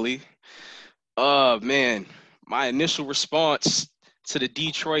appreciate the alley. Man, my initial response to the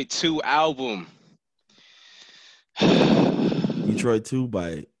Detroit 2 album. Detroit 2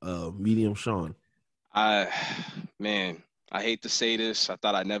 by Medium Sean. I hate to say this. I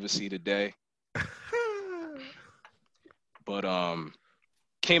thought I'd never see the day. But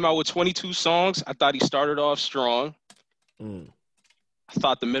came out with 22 songs. I thought he started off strong. I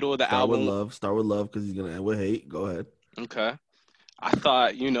thought the middle of the album. Start with love because he's gonna end with hate. Go ahead. Okay. I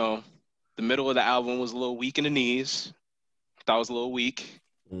thought, the middle of the album was a little weak in the knees. I thought it was a little weak.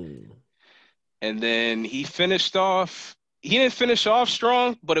 And then he finished off. He didn't finish off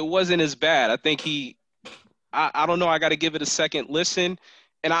strong, but it wasn't as bad. I think I don't know. I got to give it a second listen.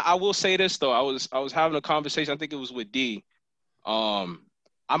 And I will say this though. I was having a conversation. I think it was with D.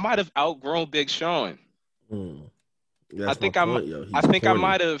 I might have outgrown Big Sean. I think I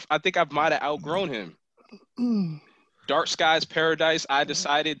might have outgrown him. Dark Skies Paradise. I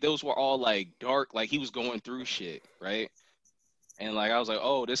decided those were all like dark. Like he was going through shit, right? And like I was like,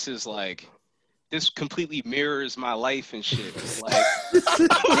 oh, this completely mirrors my life and shit. Like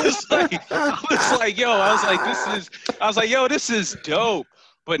I was like, yo, this is dope.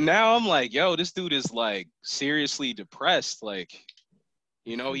 But now I'm like, yo, this dude is like seriously depressed. Like,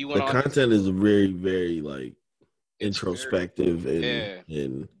 he went the on. The content is very, very like introspective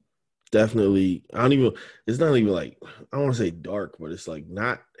and definitely. It's not even like I don't want to say dark, but it's like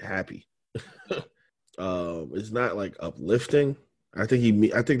not happy. It's not like uplifting. I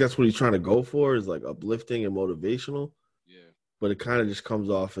think that's what he's trying to go for is like uplifting and motivational. Yeah. But it kind of just comes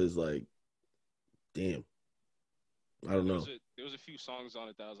off as like, damn. I don't know. There was a few songs on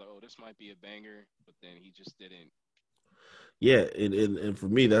it that I was like, oh, this might be a banger, but then he just didn't. Yeah, and for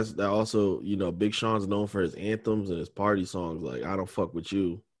me, that also, Big Sean's known for his anthems and his party songs like I Don't Fuck With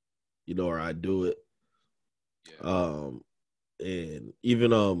You, or I Do It. Yeah. And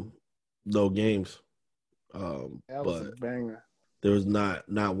even No Games. That was a banger. There was not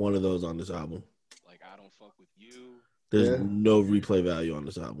one of those on this album. Like I Don't Fuck With You. There's no replay value on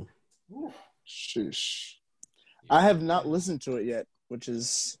this album. Sheesh. I have not listened to it yet, which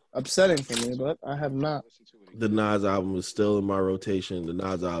is upsetting for me, but I have not. The Nas album is still in my rotation. The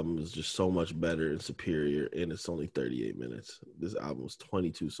Nas album is just so much better and superior, and it's only 38 minutes. This album is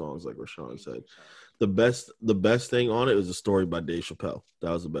 22 songs, like Rashaan said. The best thing on it was a story by Dave Chappelle.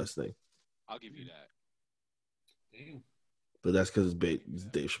 That was the best thing. I'll give you that. Damn. But that's because it's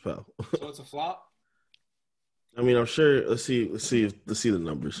Dave Chappelle. So it's a flop? I mean, I'm sure. Let's see the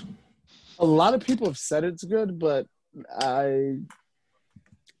numbers. A lot of people have said it's good, but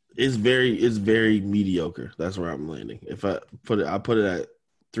It's very mediocre. That's where I'm landing. If I put it at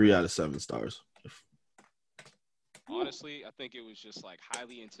 3 out of 7 stars. Honestly, I think it was just like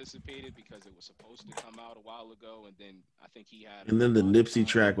highly anticipated because it was supposed to come out a while ago, and then I think he had. And then the Nipsey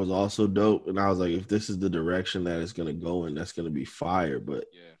track was also dope, and I was like, if this is the direction that it's gonna go in, that's gonna be fire. But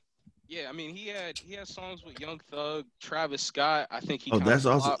Yeah, I mean, he had songs with Young Thug, Travis Scott. I think he Oh, kind that's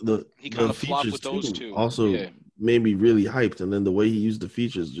of also flopped. He kind the of flopped features with those too. two. Also Yeah, made me really hyped, and then the way he used the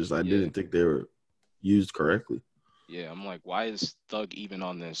features, just I yeah, didn't think they were used correctly. yeah. I'm like, why is Thug even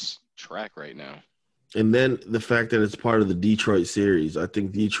on this track right now? And then the fact that it's part of the Detroit series, I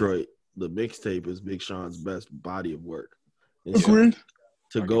think Detroit, the mixtape is Big Sean's best body of work. And so Agreed.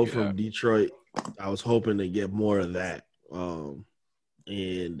 to I'll go give you from that. Detroit, I was hoping to get more of that.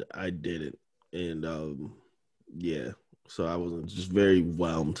 And I didn't. And yeah. So I was just very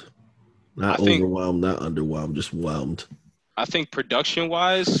whelmed. I Not think overwhelmed, not underwhelmed, just whelmed. I think production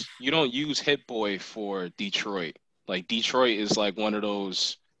wise, you don't use Hit Boy for Detroit. Like Detroit is like one of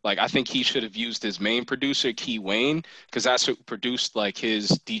those. Like I think he should have used his main producer, Key Wayne, because that's who produced like his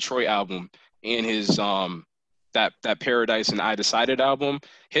Detroit album and his that Paradise and I Decided album.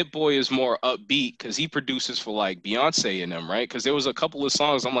 Hit Boy is more upbeat because he produces for like Beyonce and them, right? Because there was a couple of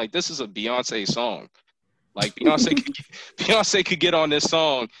songs I'm like, this is a Beyonce song. Like Beyonce could get on this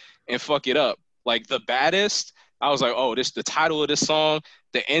song and fuck it up. Like The Baddest, I was like, oh, this the title of this song,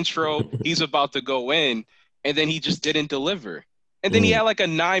 the intro, he's about to go in, and then he just didn't deliver. And then he had like a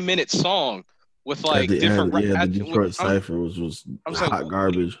 9-minute song with At like the different. end, yeah, the Detroit Cypher was I was like, hot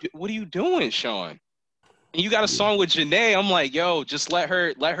garbage. what are you doing, Sean? And you got a Yeah. song with Janae. I'm like, yo, just let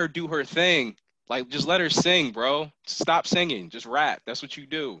her do her thing. Like, just let her sing, bro. Stop singing. Just rap. That's what you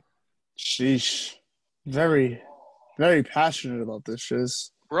do. Sheesh. Very, very passionate about this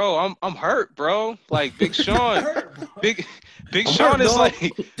shiz. Bro, I'm hurt, bro. Like Big Sean. Hurt, bro. Big I'm Sean hurt, is dog.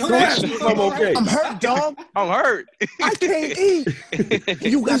 like, Don't ask me if I'm okay. I'm hurt, dog. I'm hurt. I can't eat.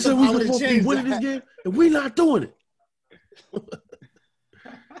 You They got said the we power were to supposed to be change winning this that. game, and we're not doing it.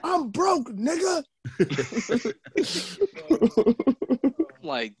 I'm broke, nigga.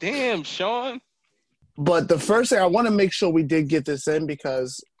 Like, damn, Sean. But the first thing I want to make sure we did get this in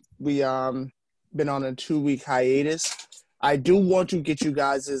because we been on a 2-week hiatus. I do want to get you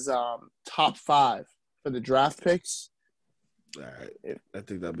guys' top 5 for the draft picks. All right, I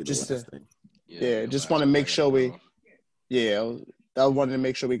think that'll be the Just last thing. Yeah, just want to make sure we. Yeah, I wanted to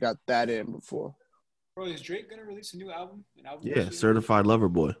make sure we got that in before. Bro, is Drake gonna release a new album? Yeah, Certified Lover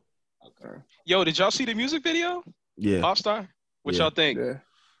Boy. Okay. Yo, did y'all see the music video? Yeah, Popstar? What Yeah. y'all think? Yeah.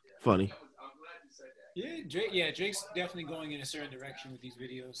 funny. Yeah, Drake's definitely going in a certain direction with these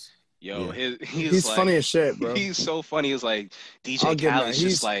videos. Yo, Yeah. He's like, funny as shit, bro. He's so funny. He's like, I'll DJ give him Khaled's that.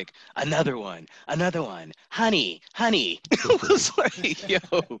 just He's- like, another one, honey. It was like,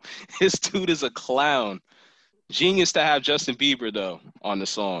 yo, this dude is a clown. Genius to have Justin Bieber, though, on the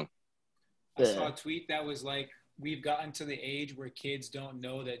song. I saw Yeah. a tweet that was like, we've gotten to the age where kids don't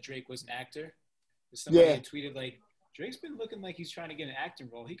know that Drake was an actor. Somebody Yeah. had tweeted like, Drake's been looking like he's trying to get an acting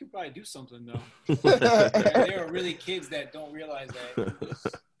role. He could probably do something, though. There are really kids that don't realize that he was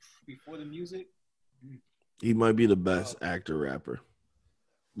before the music. He might be the best actor rapper.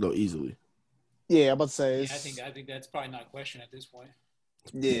 No, easily. Yeah, I'm about to say. Yeah, I think that's probably not a question at this point.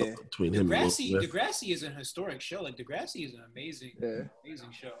 Yeah. Between him and Will Degrassi, Smith. Degrassi is an historic show. Like Degrassi is an amazing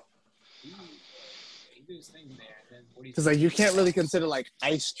show. He did his thing there. Then what do you Because like you can't really consider like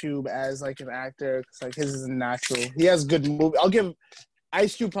Ice Cube as like an actor. Cause like his is natural. He has good movie. I'll give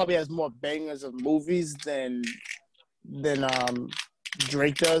Ice Cube probably has more bangers of movies than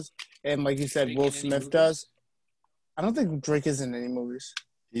Drake does, and like you said, Drake Will in any Smith movies? does. I don't think Drake is in any movies.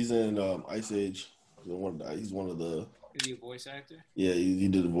 He's in Ice Age. He's one of the. Is he a voice actor? Yeah, he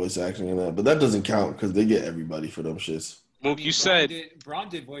did the voice acting in that, but that doesn't count because they get everybody for them shits. Mook, you said Braun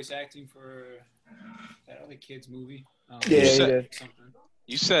did voice acting for that other kid's movie. Yeah, he he did. Something.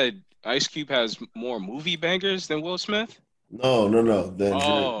 you said Ice Cube has more movie bangers than Will Smith. No. Then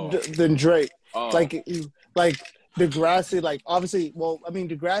Oh, Than Drake. oh. Like Degrassi, like obviously. Well, I mean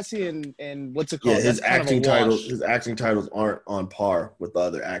Degrassi and what's it called? yeah, his That's kind of a acting wash. titles aren't on par with the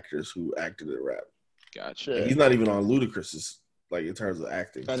other actors who acted in rap. Gotcha. Yeah. He's not even on Ludacris's like in terms of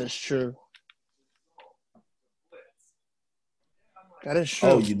acting. That is true. That is true.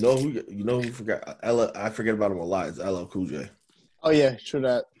 Oh, you know who forgot? I forget about him a lot. It's LL Cool J. Oh yeah, true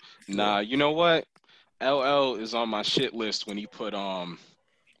that. Nah, you know what? LL is on my shit list when he put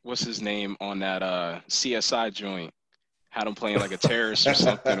what's his name on that CSI joint. Had him playing like a terrorist or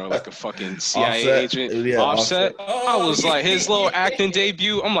something, or like a fucking CIA Offset. agent. Yeah, Offset. Oh, I was like, his little acting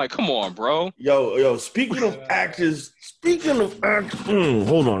debut. I'm like, come on, bro. Yo, speaking of actors,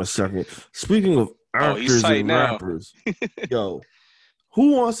 hold on a second. Speaking of Oh, he's actors tight and now. rappers, yo,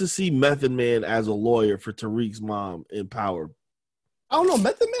 who wants to see Method Man as a lawyer for Tariq's mom in Power? I don't know.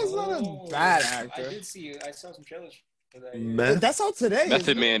 Method Man's not a bad actor. I saw some trailers for that. Meth That's out today. Method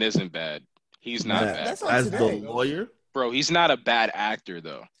isn't it? Man isn't bad. He's not bad. That's not as today. the lawyer. Bro, he's not a bad actor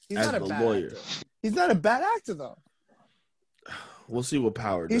though. He's As not a the bad lawyer. actor. He's not a bad actor though. We'll see what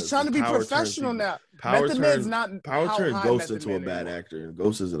Power does. He's trying to be Power professional turns, now. Power Method Man's turns, not Power how turns high Ghost Method into a Man bad anymore. actor. And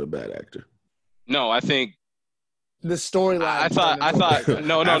Ghost isn't a bad actor. No, I think The storyline. I thought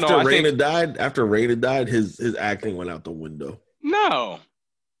no. After I think Raina died, his acting went out the window. no.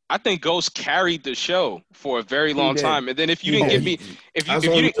 I think Ghost carried the show for a very long did. time. And then if you He didn't did. get me if you That's if the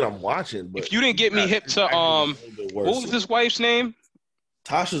you only didn't reason I'm watching. But if you didn't get me hip his to acting is a little bit worse. what was his wife's name?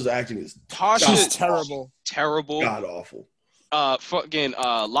 Tasha's acting is She's Tasha terrible. terrible. god awful. Fucking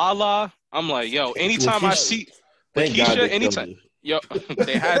Lala. I'm like, yo, anytime I see Thank God Lakeisha, they anytime killed yo,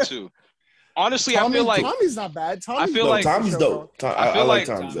 they had to. Honestly, I feel like Tommy's not bad. I feel No, like Tommy's dope. I feel I like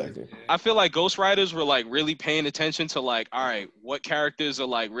like Tommy's acting. I feel like ghostwriters were like really paying attention to like, all right, what characters are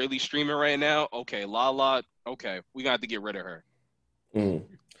like really streaming right now? Okay, Lala. Okay, we got to get rid of her. Mm.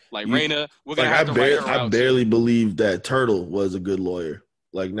 Like You- Raina, we're gonna have to write her I out. barely believed that Turtle was a good lawyer.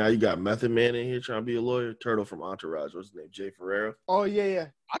 Like now you got Method Man in here trying to be a lawyer. Turtle from Entourage, what's his name? Jay Ferreira. Oh yeah.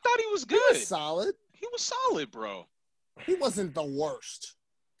 I thought he was He good. was solid. He was solid, bro. He wasn't the worst.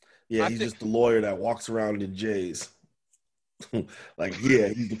 Yeah, he's just the lawyer that walks around in J's. Like, yeah,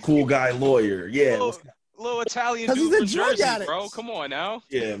 he's the cool guy lawyer. Yeah, Little Italian 'Cause dude he's a from drug Jersey, addict. bro. Come on now.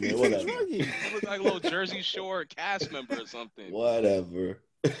 yeah, man, He's a whatever. druggie. He looked like a little Jersey Shore cast member or something. Whatever.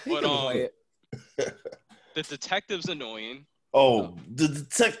 But Play it. the detective's annoying. Oh, the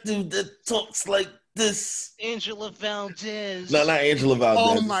detective that talks like this. Angela Valdez. No, not Angela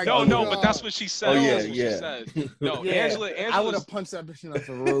Valdez. Oh my No, God. but that's what she said. Oh, yeah, That's what yeah. she said. No, Yeah. Angela I would have punched that bitch in the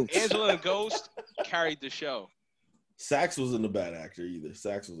roof. Angela and Ghost carried the show. Sax wasn't a bad actor either.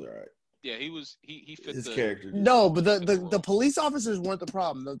 Sax was all right. Yeah, he fit His the character. No, but the police officers weren't the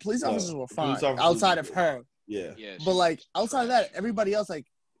problem. The police officers were fine police officers outside were of good. her. Yeah. Yeah, But like outside of that, everybody else like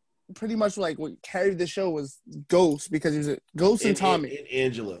pretty much like what carried the show was Ghost because he was Ghost and Tommy. And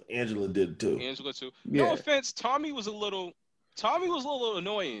Angela did too. Angela too. Yeah. No offense, Tommy was a little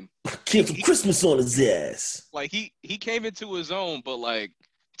annoying. Canceled Christmas on his ass. Like he came into his own, but like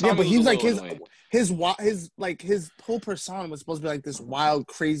Yeah, Tommy but was he's a like little annoying. his whole persona was supposed to be like this wild,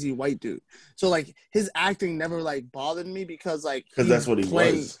 crazy white dude. So like his acting never like bothered me because That's what he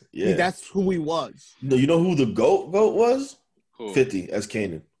was. Yeah, that's who he was. No, you know who the goat was? Who? 50 as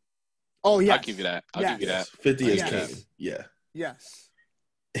Kanan. Oh yeah, I'll give you that. I'll give you that. 50 as Yes. Kanan. Yeah. yes.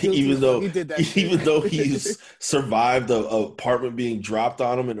 Even though he did that he's survived a apartment being dropped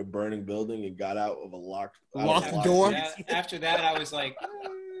on him in a burning building and got out of a locked door. Yeah, after that, I was like,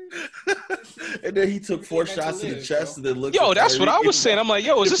 and then he took 4 He meant to shots to the live, chest and then looked. Yo, at that's what I Tyreek was and saying. I'm like,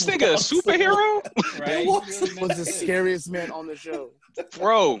 yo, is this nigga a superhero? right? was the scariest man on the show.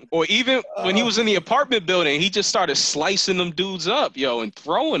 Bro, or even when he was in the apartment building, he just started slicing them dudes up, yo, and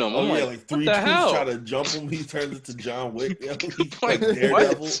throwing them. Oh I'm yeah, like, like 3 what the dudes hell? try to jump him. He turns into John Wick. Yo. He's Like, like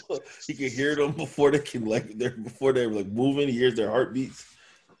Daredevil. He can hear them before they can before they're like moving. He hears their heartbeats.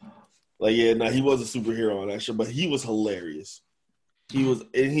 Like yeah, no, he was a superhero on that show, but he was hilarious. He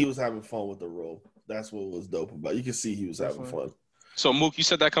was having fun with the role. That's what was dope about it. You can see he was having fun. So Mook, you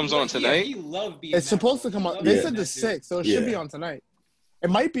said that comes on tonight? He loved being It's supposed to come on. They said the 6th, so it should Yeah. be on tonight. It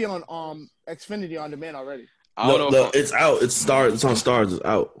might be on Xfinity on demand already. I don't know. No, it's out. It's Stars. It's on Stars. It's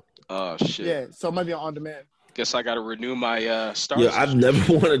out. Oh shit. Yeah, so it might be on demand. Guess I gotta renew my Star. Yeah, I've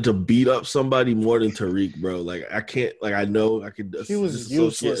never wanted to beat up somebody more than Tariq, bro. Like I can't. Like I know I could He was disassociate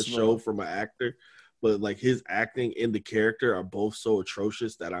useless, a bro. show from an actor, but like his acting and the character are both so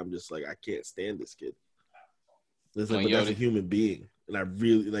atrocious that I'm just like I can't stand this kid. It's like, but that's a human being, and I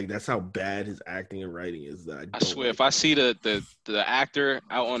really like that's how bad his acting and writing is. That I swear, if I see the actor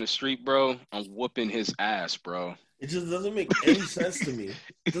out on the street, bro, I'm whooping his ass, bro. It just doesn't make any sense to me.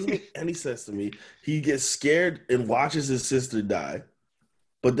 It doesn't make any sense to me. He gets scared and watches his sister die,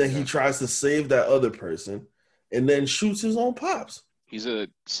 but then he tries to save that other person and then shoots his own pops. He's a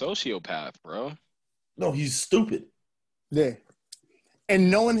sociopath, bro. No, he's stupid. Yeah.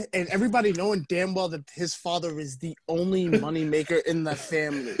 And everybody knowing damn well that his father is the only moneymaker in the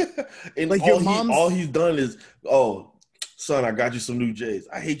family. And Like, your mom's- all he's done is, oh, son, I got you some new J's.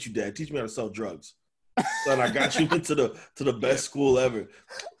 I hate you, Dad. Teach me how to sell drugs. Son, I got you into the best school ever.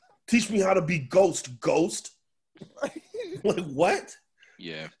 Teach me how to be ghost. Like what?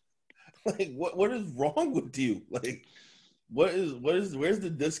 Yeah. Like what is wrong with you? Like where's the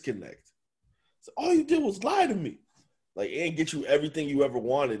disconnect? So all you did was lie to me. Like and get you everything you ever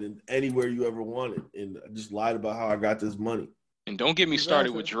wanted and anywhere you ever wanted, and I just lied about how I got this money. And don't get me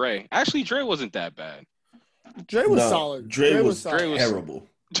started with Dre. Actually, Dre wasn't that bad. Dre was solid. Dre was solid. terrible.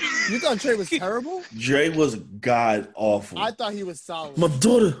 You thought Dre was terrible? Dre was god awful. I thought he was solid. My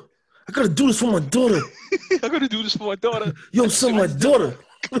daughter I gotta do this for my daughter. I gotta do this for my daughter. Yo, son, my daughter.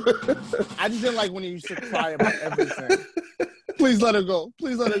 I just didn't like when he used to cry about everything. Please let her go.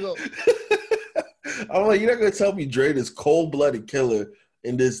 Please let her go. I'm like, you're not gonna tell me Dre, this cold-blooded killer,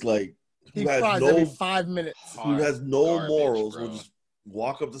 in this like he cries every 5 minutes. Who has no Garbage, morals? bro. Will just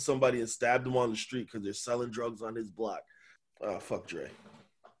walk up to somebody and stab them on the street because they're selling drugs on his block. Oh, fuck Dre.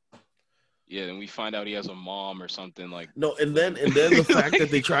 Yeah, then we find out he has a mom or something like. No, and then the fact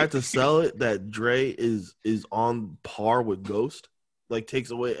that they tried to sell it that Dre is on par with Ghost, like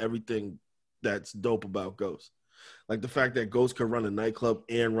takes away everything that's dope about Ghost. Like the fact that Ghost could run a nightclub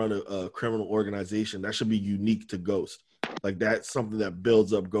and run a criminal organization, that should be unique to Ghost. Like that's something that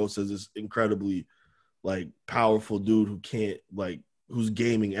builds up Ghost as this incredibly like powerful dude who can't like who's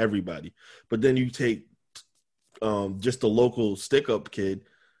gaming everybody. But then you take just a local stick-up kid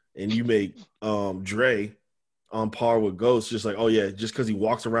and you make Dre on par with Ghost, just like, oh yeah, just because he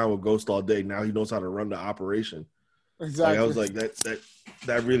walks around with Ghost all day, now he knows how to run the operation. Exactly. Like, I was like,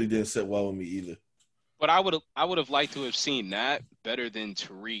 that really didn't sit well with me either. But I would have liked to have seen that better than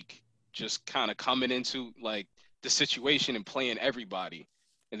Tariq just kind of coming into like the situation and playing everybody,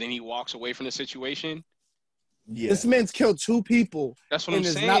 and then he walks away from the situation. Yeah, this man's killed 2 people. That's what I'm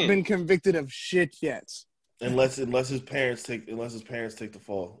saying. And has not been convicted of shit yet. Unless his parents take the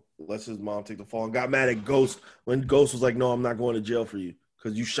fall. Unless his mom take the fall and got mad at Ghost when Ghost was like, "No, I'm not going to jail for you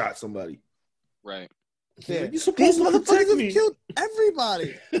because you shot somebody." Right. Yeah. Like, you're supposed to protect motherfuckers me. have killed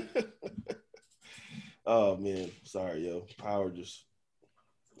everybody. Oh man, sorry, yo. Power just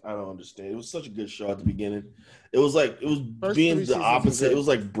I don't understand. It was such a good show at the beginning. It was First being 3 the seasons opposite. was It was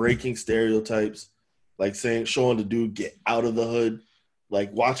like breaking stereotypes, like showing the dude get out of the hood.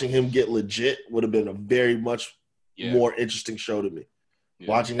 Like watching him get legit would have been a very much more interesting show to me. Yeah.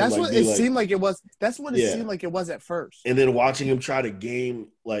 Watching him That's like, what it seemed like it was. That's what it seemed like it was at first. and then watching him try to game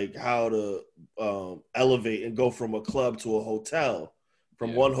like how to elevate and go from a club to a hotel,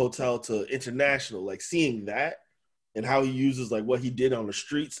 from one hotel to international, like seeing that and how he uses like what he did on the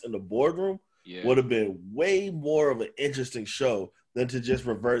streets in the boardroom would have been way more of an interesting show than to just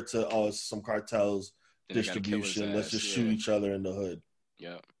revert to some cartels distribution. Let's just shoot each other in the hood.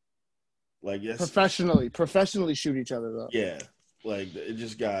 Yeah. Like yes, professionally shoot each other though. Yeah, like it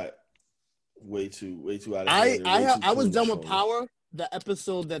just got way too out of hand. I was done with show. Power. The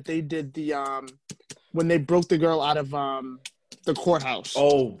episode that they did when they broke the girl out of the courthouse.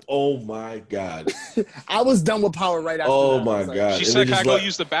 Oh my God. I was done with Power right after that. that. My God. She said, "Can I go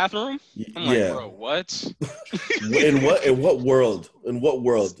use the bathroom?" I'm like, bro, what? In what world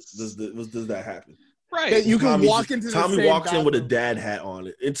does that happen? Right. That you can Tommy walk into the Tommy same walks bathroom. in with a dad hat on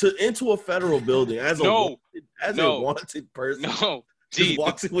it into a federal building as a wanted person. No. Just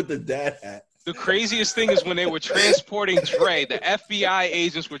walks in with the dad hat. The craziest thing is when they were transporting Dre, the FBI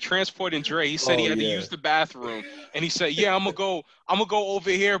agents were transporting Dre. He said he had to use the bathroom, and he said, "Yeah, I'm gonna go over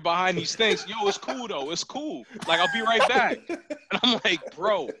here behind these things. Yo, it's cool though. It's cool. Like I'll be right back." And I'm like,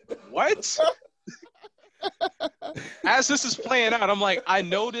 "Bro, what?" As this is playing out, I'm like, I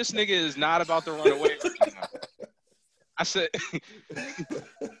know this nigga is not about to run away right now. I said,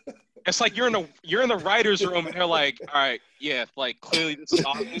 it's like you're in the writer's room and they're like, all right, yeah, like clearly this is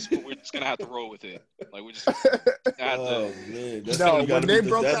obvious, but we're just gonna have to roll with it. Like we're just man, that's when they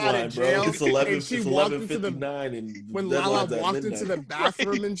broke her out of jail, it's 11, and she it's walked 11:59 and when Lala walked into the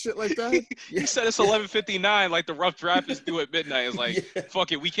bathroom and shit like that. He said it's 11:59, like the rough draft is due at midnight. It's like,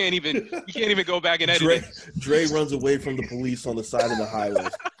 fuck it, we can't even go back and edit it. Dre runs away from the police on the side of the highway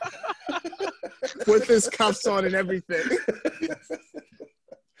with his cuffs on and everything.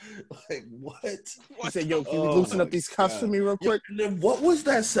 Like what? He said, "Yo, can you loosen up these cuffs for me real quick?" And then what was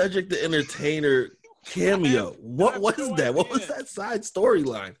that Cedric the Entertainer cameo? What was that? What was that side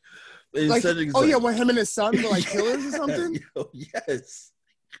storyline? Like, when him and his son were like killers or something. Yes.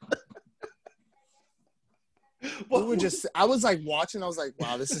 I was like watching. I was like,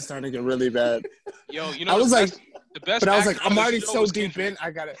 "Wow, this is starting to get really bad." Yo, you know, I was like, the best. But I was like, I'm already so deep in.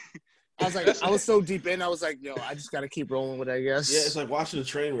 I got it. I was like, I was so deep in. I was like, yo, I just gotta keep rolling with it, I guess. Yeah, it's like watching a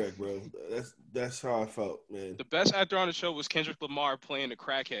train wreck, bro. That's how I felt, man. The best actor on the show was Kendrick Lamar playing the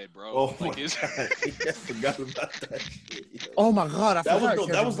crackhead, bro. Oh my God. I forgot about that shit. Oh my God, I forgot.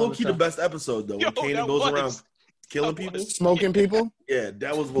 That was low key the best episode though. When Kanan goes around killing people, smoking people. Yeah,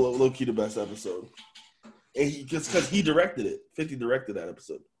 that was low key the best episode. And because he directed it. 50 directed that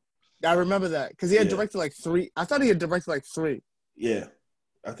episode. I remember that because he had directed like 3. I thought he had directed like 3. Yeah.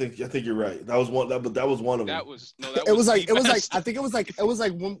 I think you're right. That was one. But that was one of them. It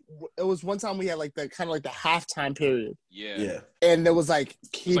was one time we had like the kind of like the halftime period. Yeah. And there was like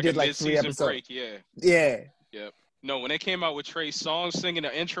he did like 3 episodes. Break, yeah. Yeah. Yep. No, when they came out with Trey Songz singing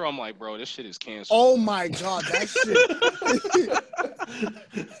the intro, I'm like, bro, this shit is canceled. Oh my god, that shit.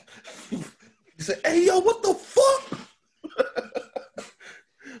 He said, "Hey, yo, what the fuck?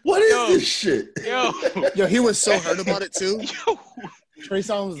 What is this shit?" Yo, he was so hurt about it too. Trey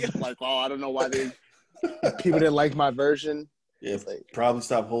Songz was like, "Oh, I don't know why people didn't like my version." Yeah, probably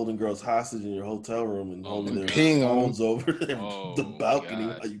stop holding girls hostage in your hotel room and holding their peeing phones over the balcony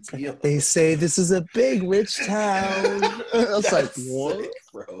while you pee on. They say this is a big rich town. I was like, what? Sick,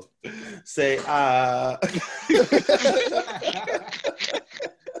 bro. Say,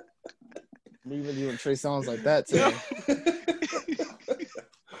 We really want Trey Songz like that too.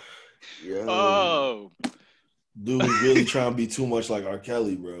 Yo. Dude was really trying to be too much like R.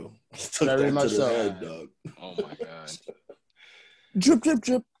 Kelly, bro. Took Very that much to the so. head, dog. Oh my god. Drip, drip,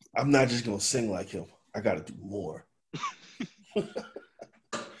 drip. I'm not just gonna sing like him. I gotta do more.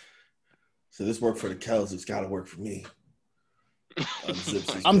 So this worked for the Kells. It's gotta work for me.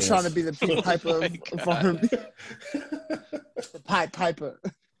 I'm trying to be the Pete Piper for him. The Pied Piper.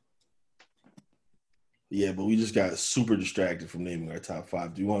 Yeah, but we just got super distracted from naming our top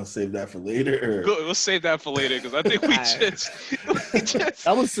 5. Do you want to save that for later? Or? Good. We'll save that for later because I think we just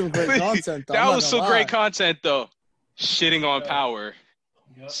that was some great content, though. That was some great content, though. Shitting on power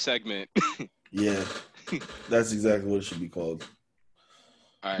segment. Yeah, that's exactly what it should be called.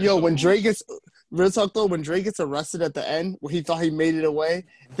 Right, yo, so when Dre gets real talk though, when Dre gets arrested at the end, where he thought he made it away,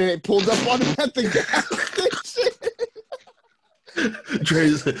 then they pulled up on him at the gas station.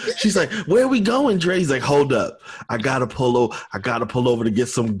 She's like, "Where are we going?" Dre's like, "Hold up, I gotta pull over to get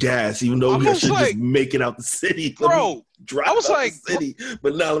some gas, even though we should just make it out the city, bro." I was like, "City,"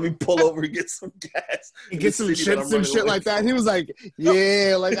 but now let me pull over and get some gas and get some chips and shit like that. He was like,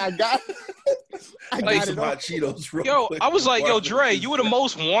 "Yeah, like I got some hot Cheetos." Yo, quick, I was like, "Yo, Dre, you are the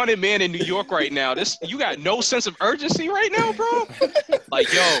most wanted man in New York right now. You got no sense of urgency right now, bro. Like,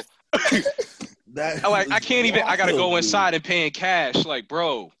 yo." I can't even. I gotta go inside and pay in cash. Like,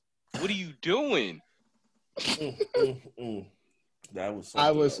 bro, what are you doing? That was.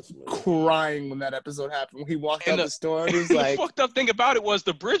 I was crying when that episode happened. When he walked out the store, and he was like, "The fucked up thing about it was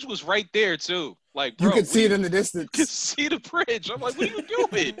the bridge was right there too. Like, bro, you could see it in the distance. You could see the bridge. I'm like, what are you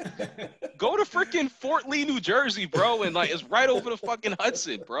doing? Go to freaking Fort Lee, New Jersey, bro, and like it's right over the fucking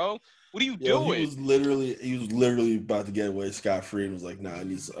Hudson, bro. What are you doing?" He was literally about to get away scot-free and was like, "Nah, I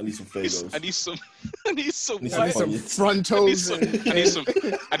need some Fagos. I need some front toes. I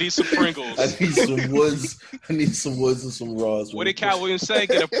need some Pringles. I need some Woods and some Raws." What did Cal Williams say?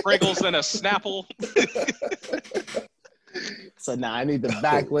 Get a Pringles and a Snapple. So I need the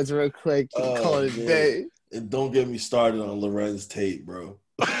backwoods real quick. Call it a day. And don't get me started on Lorenz Tate, bro.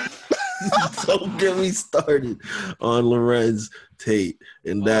 Don't get me started on Lorenz Tate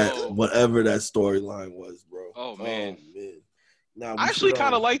and that whatever that storyline was, bro. Oh man. Now, I actually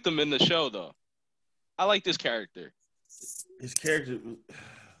kind of liked him in the show, though. I like this character. His character.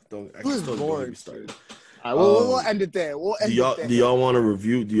 Don't boring. Started. All right, we'll end it there. Do y'all want to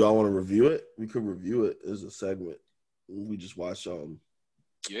review? Do y'all want to review it? We could review it as a segment. We just watch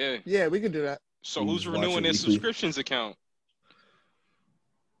Yeah, we could do that. So who's renewing their subscriptions account?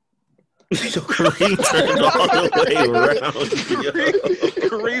 So Kareem turned all the way around.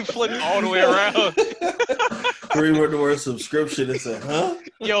 Kareem flipped all the way around. Kareem went to wear a subscription and said, "Huh?"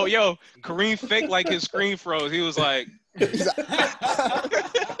 Yo, Kareem faked like his screen froze. He was like,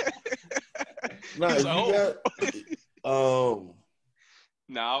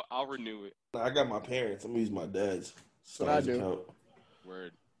 "Nah, I'll renew it." I got my parents. I'm gonna use my dad's. What I do. Account.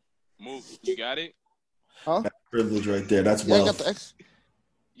 Word. Mook, you got it? Huh? Privilege right there. That's wealth. I got the X.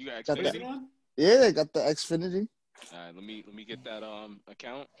 You got Xfinity? Yeah, they got the Xfinity. All right, let me get that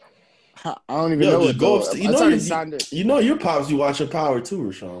account. I don't even know it. You know your pops. You watching Power too,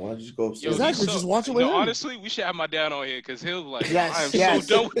 Rashaan. Why don't you just go upstairs? Exactly, just watch it with him. Honestly, we should have my dad on here because he'll be like, yes, I am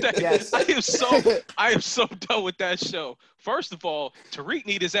so done with that. Yes. I am so done with that show. First of all, Tariq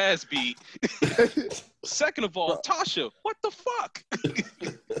need his ass beat. Second of all, Tasha, what the fuck?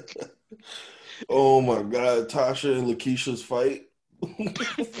 Oh my God, Tasha and Lakeisha's fight.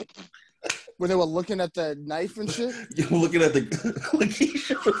 When they were looking at the knife and shit? You were looking at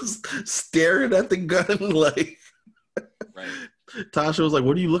Lakeisha was staring at the gun like. Right. Tasha was like,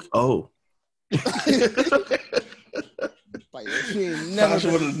 "What do you look?" Oh. Tasha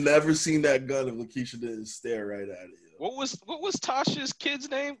would have never seen that gun if Lakeisha didn't stare right at it. What was Tasha's kid's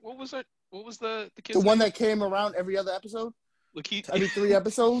name? What was the kid's name? One that came around every other episode? Every 3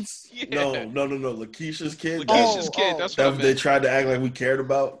 episodes? Yeah. No. Lakeisha's kid. Lakeisha's kid. That's what they tried to act like we cared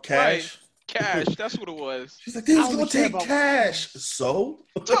about. Cash. Right. Cash. That's what it was. She's like, they was I gonna don't care take about- Cash. So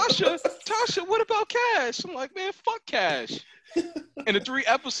Tasha, what about Cash? I'm like, man, fuck Cash. In the 3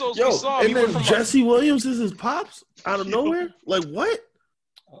 episodes we yo, saw, and he went then from Jesse Williams is his pops out of nowhere. Like what?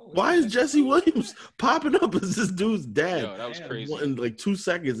 Why is Jesse Williams popping up as this dude's dad? Yo, that was crazy. In like 2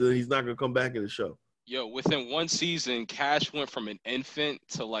 seconds, and then he's not gonna come back in the show. Yo, within 1 season, Cash went from an infant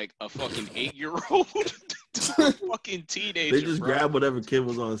to like a fucking 8-year-old to a fucking teenager. They just bro. grabbed whatever kid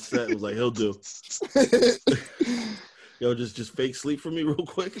was on set and was like, he'll do. Yo, just fake sleep for me real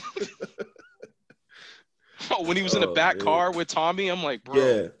quick. Oh, when he was in the back car with Tommy, I'm like,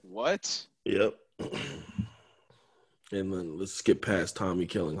 bro, what? Yep. And then let's skip past Tommy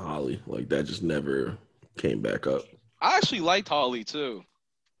killing Holly. Like that just never came back up. I actually liked Holly too.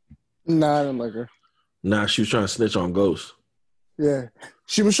 Nah, I don't like her. Nah, she was trying to snitch on Ghost. Yeah,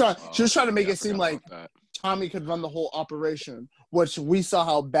 she was trying to make Yeah, I it seem forgot like about that. Tommy could run the whole operation, which we saw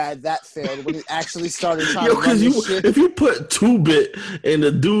how bad that failed when he actually started trying Yo, to run because this shit. if you put 2-Bit and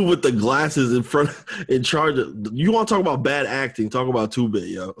the dude with the glasses in charge of, you want to talk about bad acting? Talk about 2-Bit,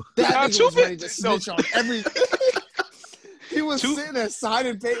 yo. That Nah, nigga was 2-Bit ready to snitch on everything. He was sitting there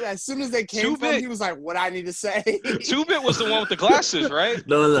signing paper. As soon as they came from, he was like, "What I need to say." 2-Bit was the one with the glasses, right?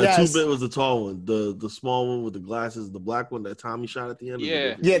 No. Yes. 2-Bit was the tall one, the small one with the glasses, the black one that Tommy shot at the end.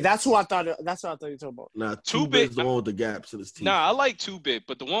 Yeah. Yeah, that's who I thought. That's what I thought you were talking about. Nah, 2-Bit 2-Bit's the one with the gaps in his teeth. Nah, I like 2-Bit,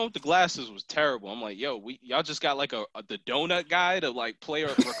 but the one with the glasses was terrible. I'm like, yo, y'all just got like the donut guy to like play a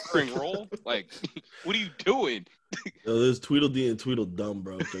recurring role. Like, what are you doing? Yo, there's Tweedledee and Tweedledum,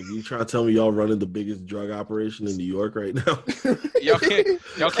 bro. Like, you trying to tell me y'all running the biggest drug operation in New York right now? Y'all can't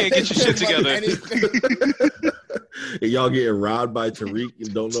get your shit together. And y'all getting robbed by Tariq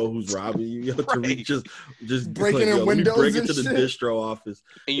and don't know who's robbing you. Yo, Tariq just breaking in let me windows break and into the shit. distro office.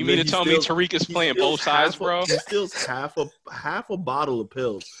 And you then mean to he tell me steals- Tariq is he playing steals both sides, bro? He steals half a bottle of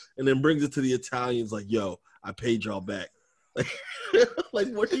pills and then brings it to the Italians like, yo, I paid y'all back. Like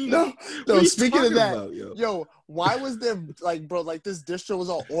what are you? No, what are you speaking of talking that, about, yo, why was there like, bro, like this distro was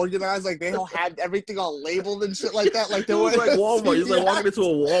all organized, like they all had everything all labeled and shit like that, like they It were was like Walmart. He's like walking into a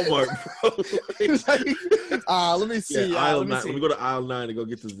Walmart, bro. He was like, let me see. Aisle let me 9. see. Let me go to aisle 9 and go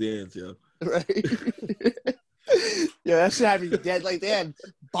get this dance, yo. Right. Yeah, that shit had me dead. Like they had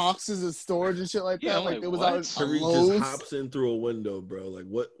boxes of storage and shit like Yeah, that. I'm Like like, it was what? out Tariq just Lowe's. hops in through a window, bro. Like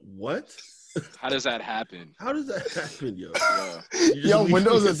what? How does that happen? How does that happen, yo? Yeah. You just Yo, leave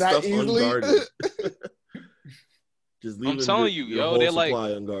windows your are that stuff easily? unguarded. Just leaving telling your, you, your yo, whole they're like- supply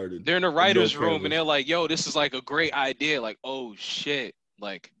unguarded. They're in the No writer's room cameras. and they're like, yo, this is like a great idea. Like, oh shit.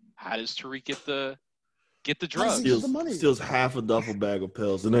 Like, how does Tariq get the drugs? he- the money. Steals half a duffel bag of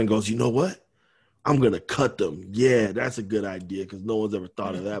pills and then goes, you know what? I'm gonna cut them. Yeah, that's a good idea because no one's ever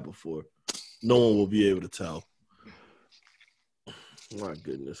thought of that before. No one will be able to tell. My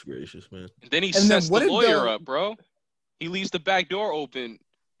goodness gracious, man. And then he And then sets the what did lawyer the- up, bro. He leaves the back door open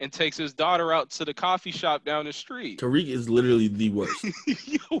and takes his daughter out to the coffee shop down the street. Tariq is literally the worst.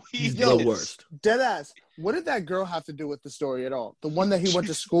 Yo, He's is. the worst. Deadass. What did that girl have to do with the story at all? The one that he went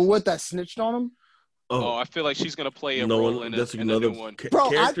to school with that snitched on him? Oh, I feel like she's gonna play a no role one. in That's a another new one. Bro, I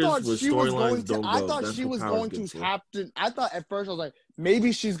characters thought with she was storylines going to. don't I go. thought That's she what was Power's going good to for. happen. I thought at first I was like,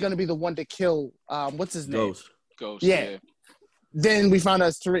 maybe she's gonna be the one to kill. What's his name? Ghost. Yeah. Then we found out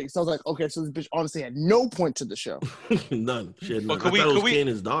it's Tariq. So I was like, okay, so this bitch honestly had no point to the show. None. She had none. But I thought it was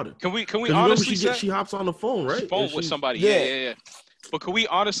Kanan's daughter. Can we 'Cause remember honestly say she hops on the phone, right? phone And with she's- somebody? Yeah. Yeah. But can we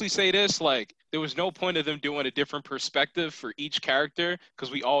honestly say this? Like, there was no point of them doing a different perspective for each character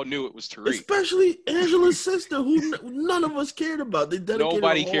because we all knew it was Tariq. Especially Angela's sister, who none of us cared about. They dedicated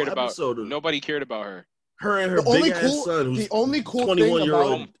Nobody a whole cared about. episode of Nobody cared about her. her and her The only big ass cool- son, who's the only cool thing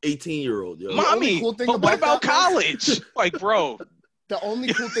 21-year-old, about- 18-year-old. Yo. The only Mommy, cool thing but what about about that was- college? Like, bro. The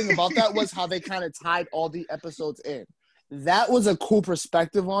only cool thing about that was how they kind of tied all the episodes in. That was a cool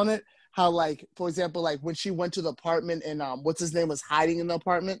perspective on it. How, like, for example, like when she went to the apartment and what's his name was hiding in the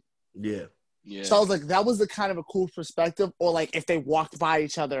apartment. Yeah. Yeah. So I was like, that was the kind of a cool perspective. Or like if they walked by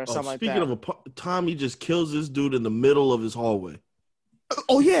each other or something like Speaking that. of Tommy just kills this dude in the middle of his hallway.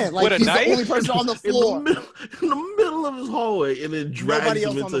 Oh yeah, like With a he's knife? the only person on the floor. in the middle of his hallway, and then drags Nobody him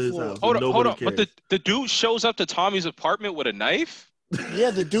else on into the his floor. house. hold and on. nobody But cares. the dude shows up to Tommy's apartment with a knife?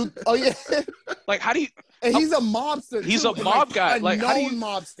 Yeah, the dude. Oh yeah, Like, how do you and he's a mobster. He's too, a and, mob guy. Like, how do known you-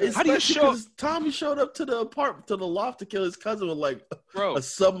 mobster? how do you Especially show- 'cause Tommy showed up to the apartment, to the loft to kill his cousin with like bro? a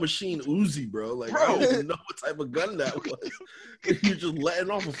submachine Uzi, bro. Like I don't even know what type of gun that was. You're just letting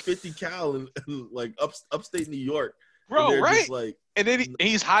off a 50 cal in like upstate New York. And Bro, they're right? just like, And then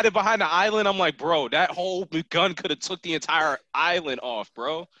he's hiding behind the island. I'm like, bro, that whole gun could have took the entire island off,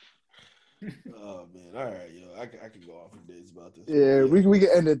 bro. Oh man, all right, yo, I can go on for days about this. Yeah, we can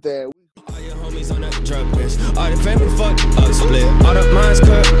end it there. All your homies on that drug list. All the family fucked up split. All the minds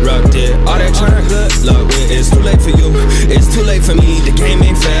corrupted. All that trying good luck with. It's too late for you. It's too late for me. The game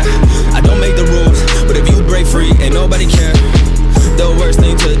ain't fair. I